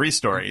season 3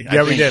 story.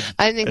 We did.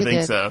 I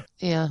think so.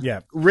 Yeah. Yeah.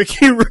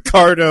 Ricky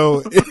Ricardo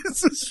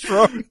is a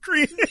strong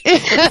creator.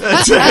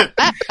 That's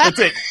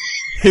it.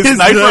 His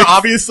knife are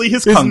obviously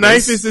his His congas.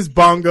 knife is his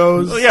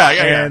bongos. Oh, yeah.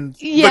 And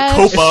Yes.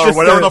 The Copa or just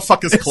whatever a- the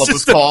fuck his club was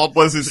just a called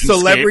was his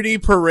celebrity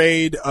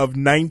parade of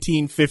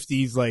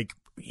 1950s, like,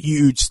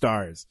 huge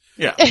stars.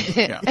 escape.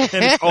 Yeah. And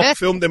it's all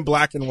filmed in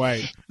black and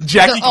white.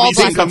 Jackie They're all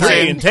Gleason black comes and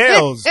in. And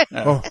tails.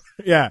 Oh,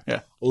 yeah. Yeah.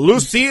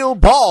 Lucille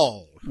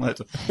Ball.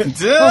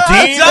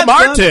 Dean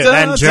Martin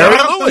and Jerry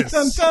Lewis.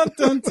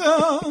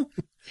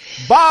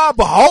 Bob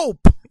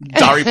Hope.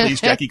 Dari plays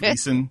Jackie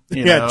Gleason.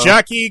 You know.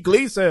 Jackie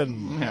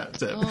Gleason. Yeah,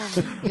 that's it. Oh,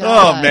 my Oh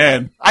God.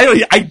 man,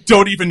 I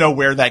don't even know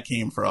where that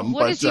came from.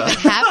 What but is even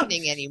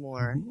happening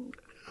anymore?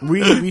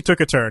 We took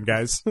a turn,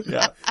 guys.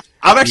 yeah,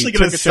 I'm actually We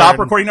going to took a stop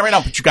turn. recording right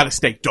now. But you got to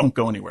stay. Don't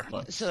go anywhere.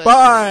 So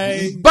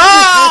Bye.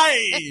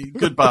 Bye.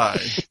 Goodbye.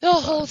 the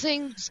whole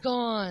thing's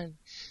gone.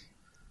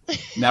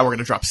 Now we're going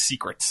to drop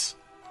secrets.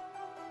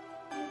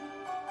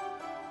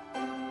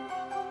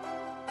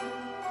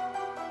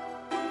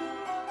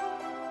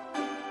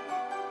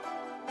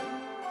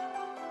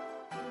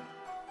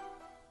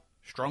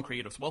 Strong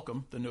Creatives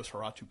Welcome, the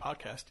Nosferatu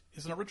podcast,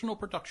 is an original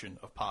production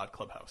of Pod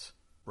Clubhouse.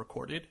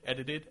 Recorded,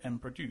 edited,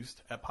 and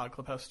produced at Pod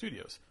Clubhouse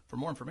Studios. For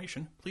more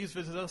information, please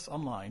visit us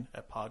online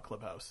at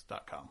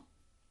podclubhouse.com.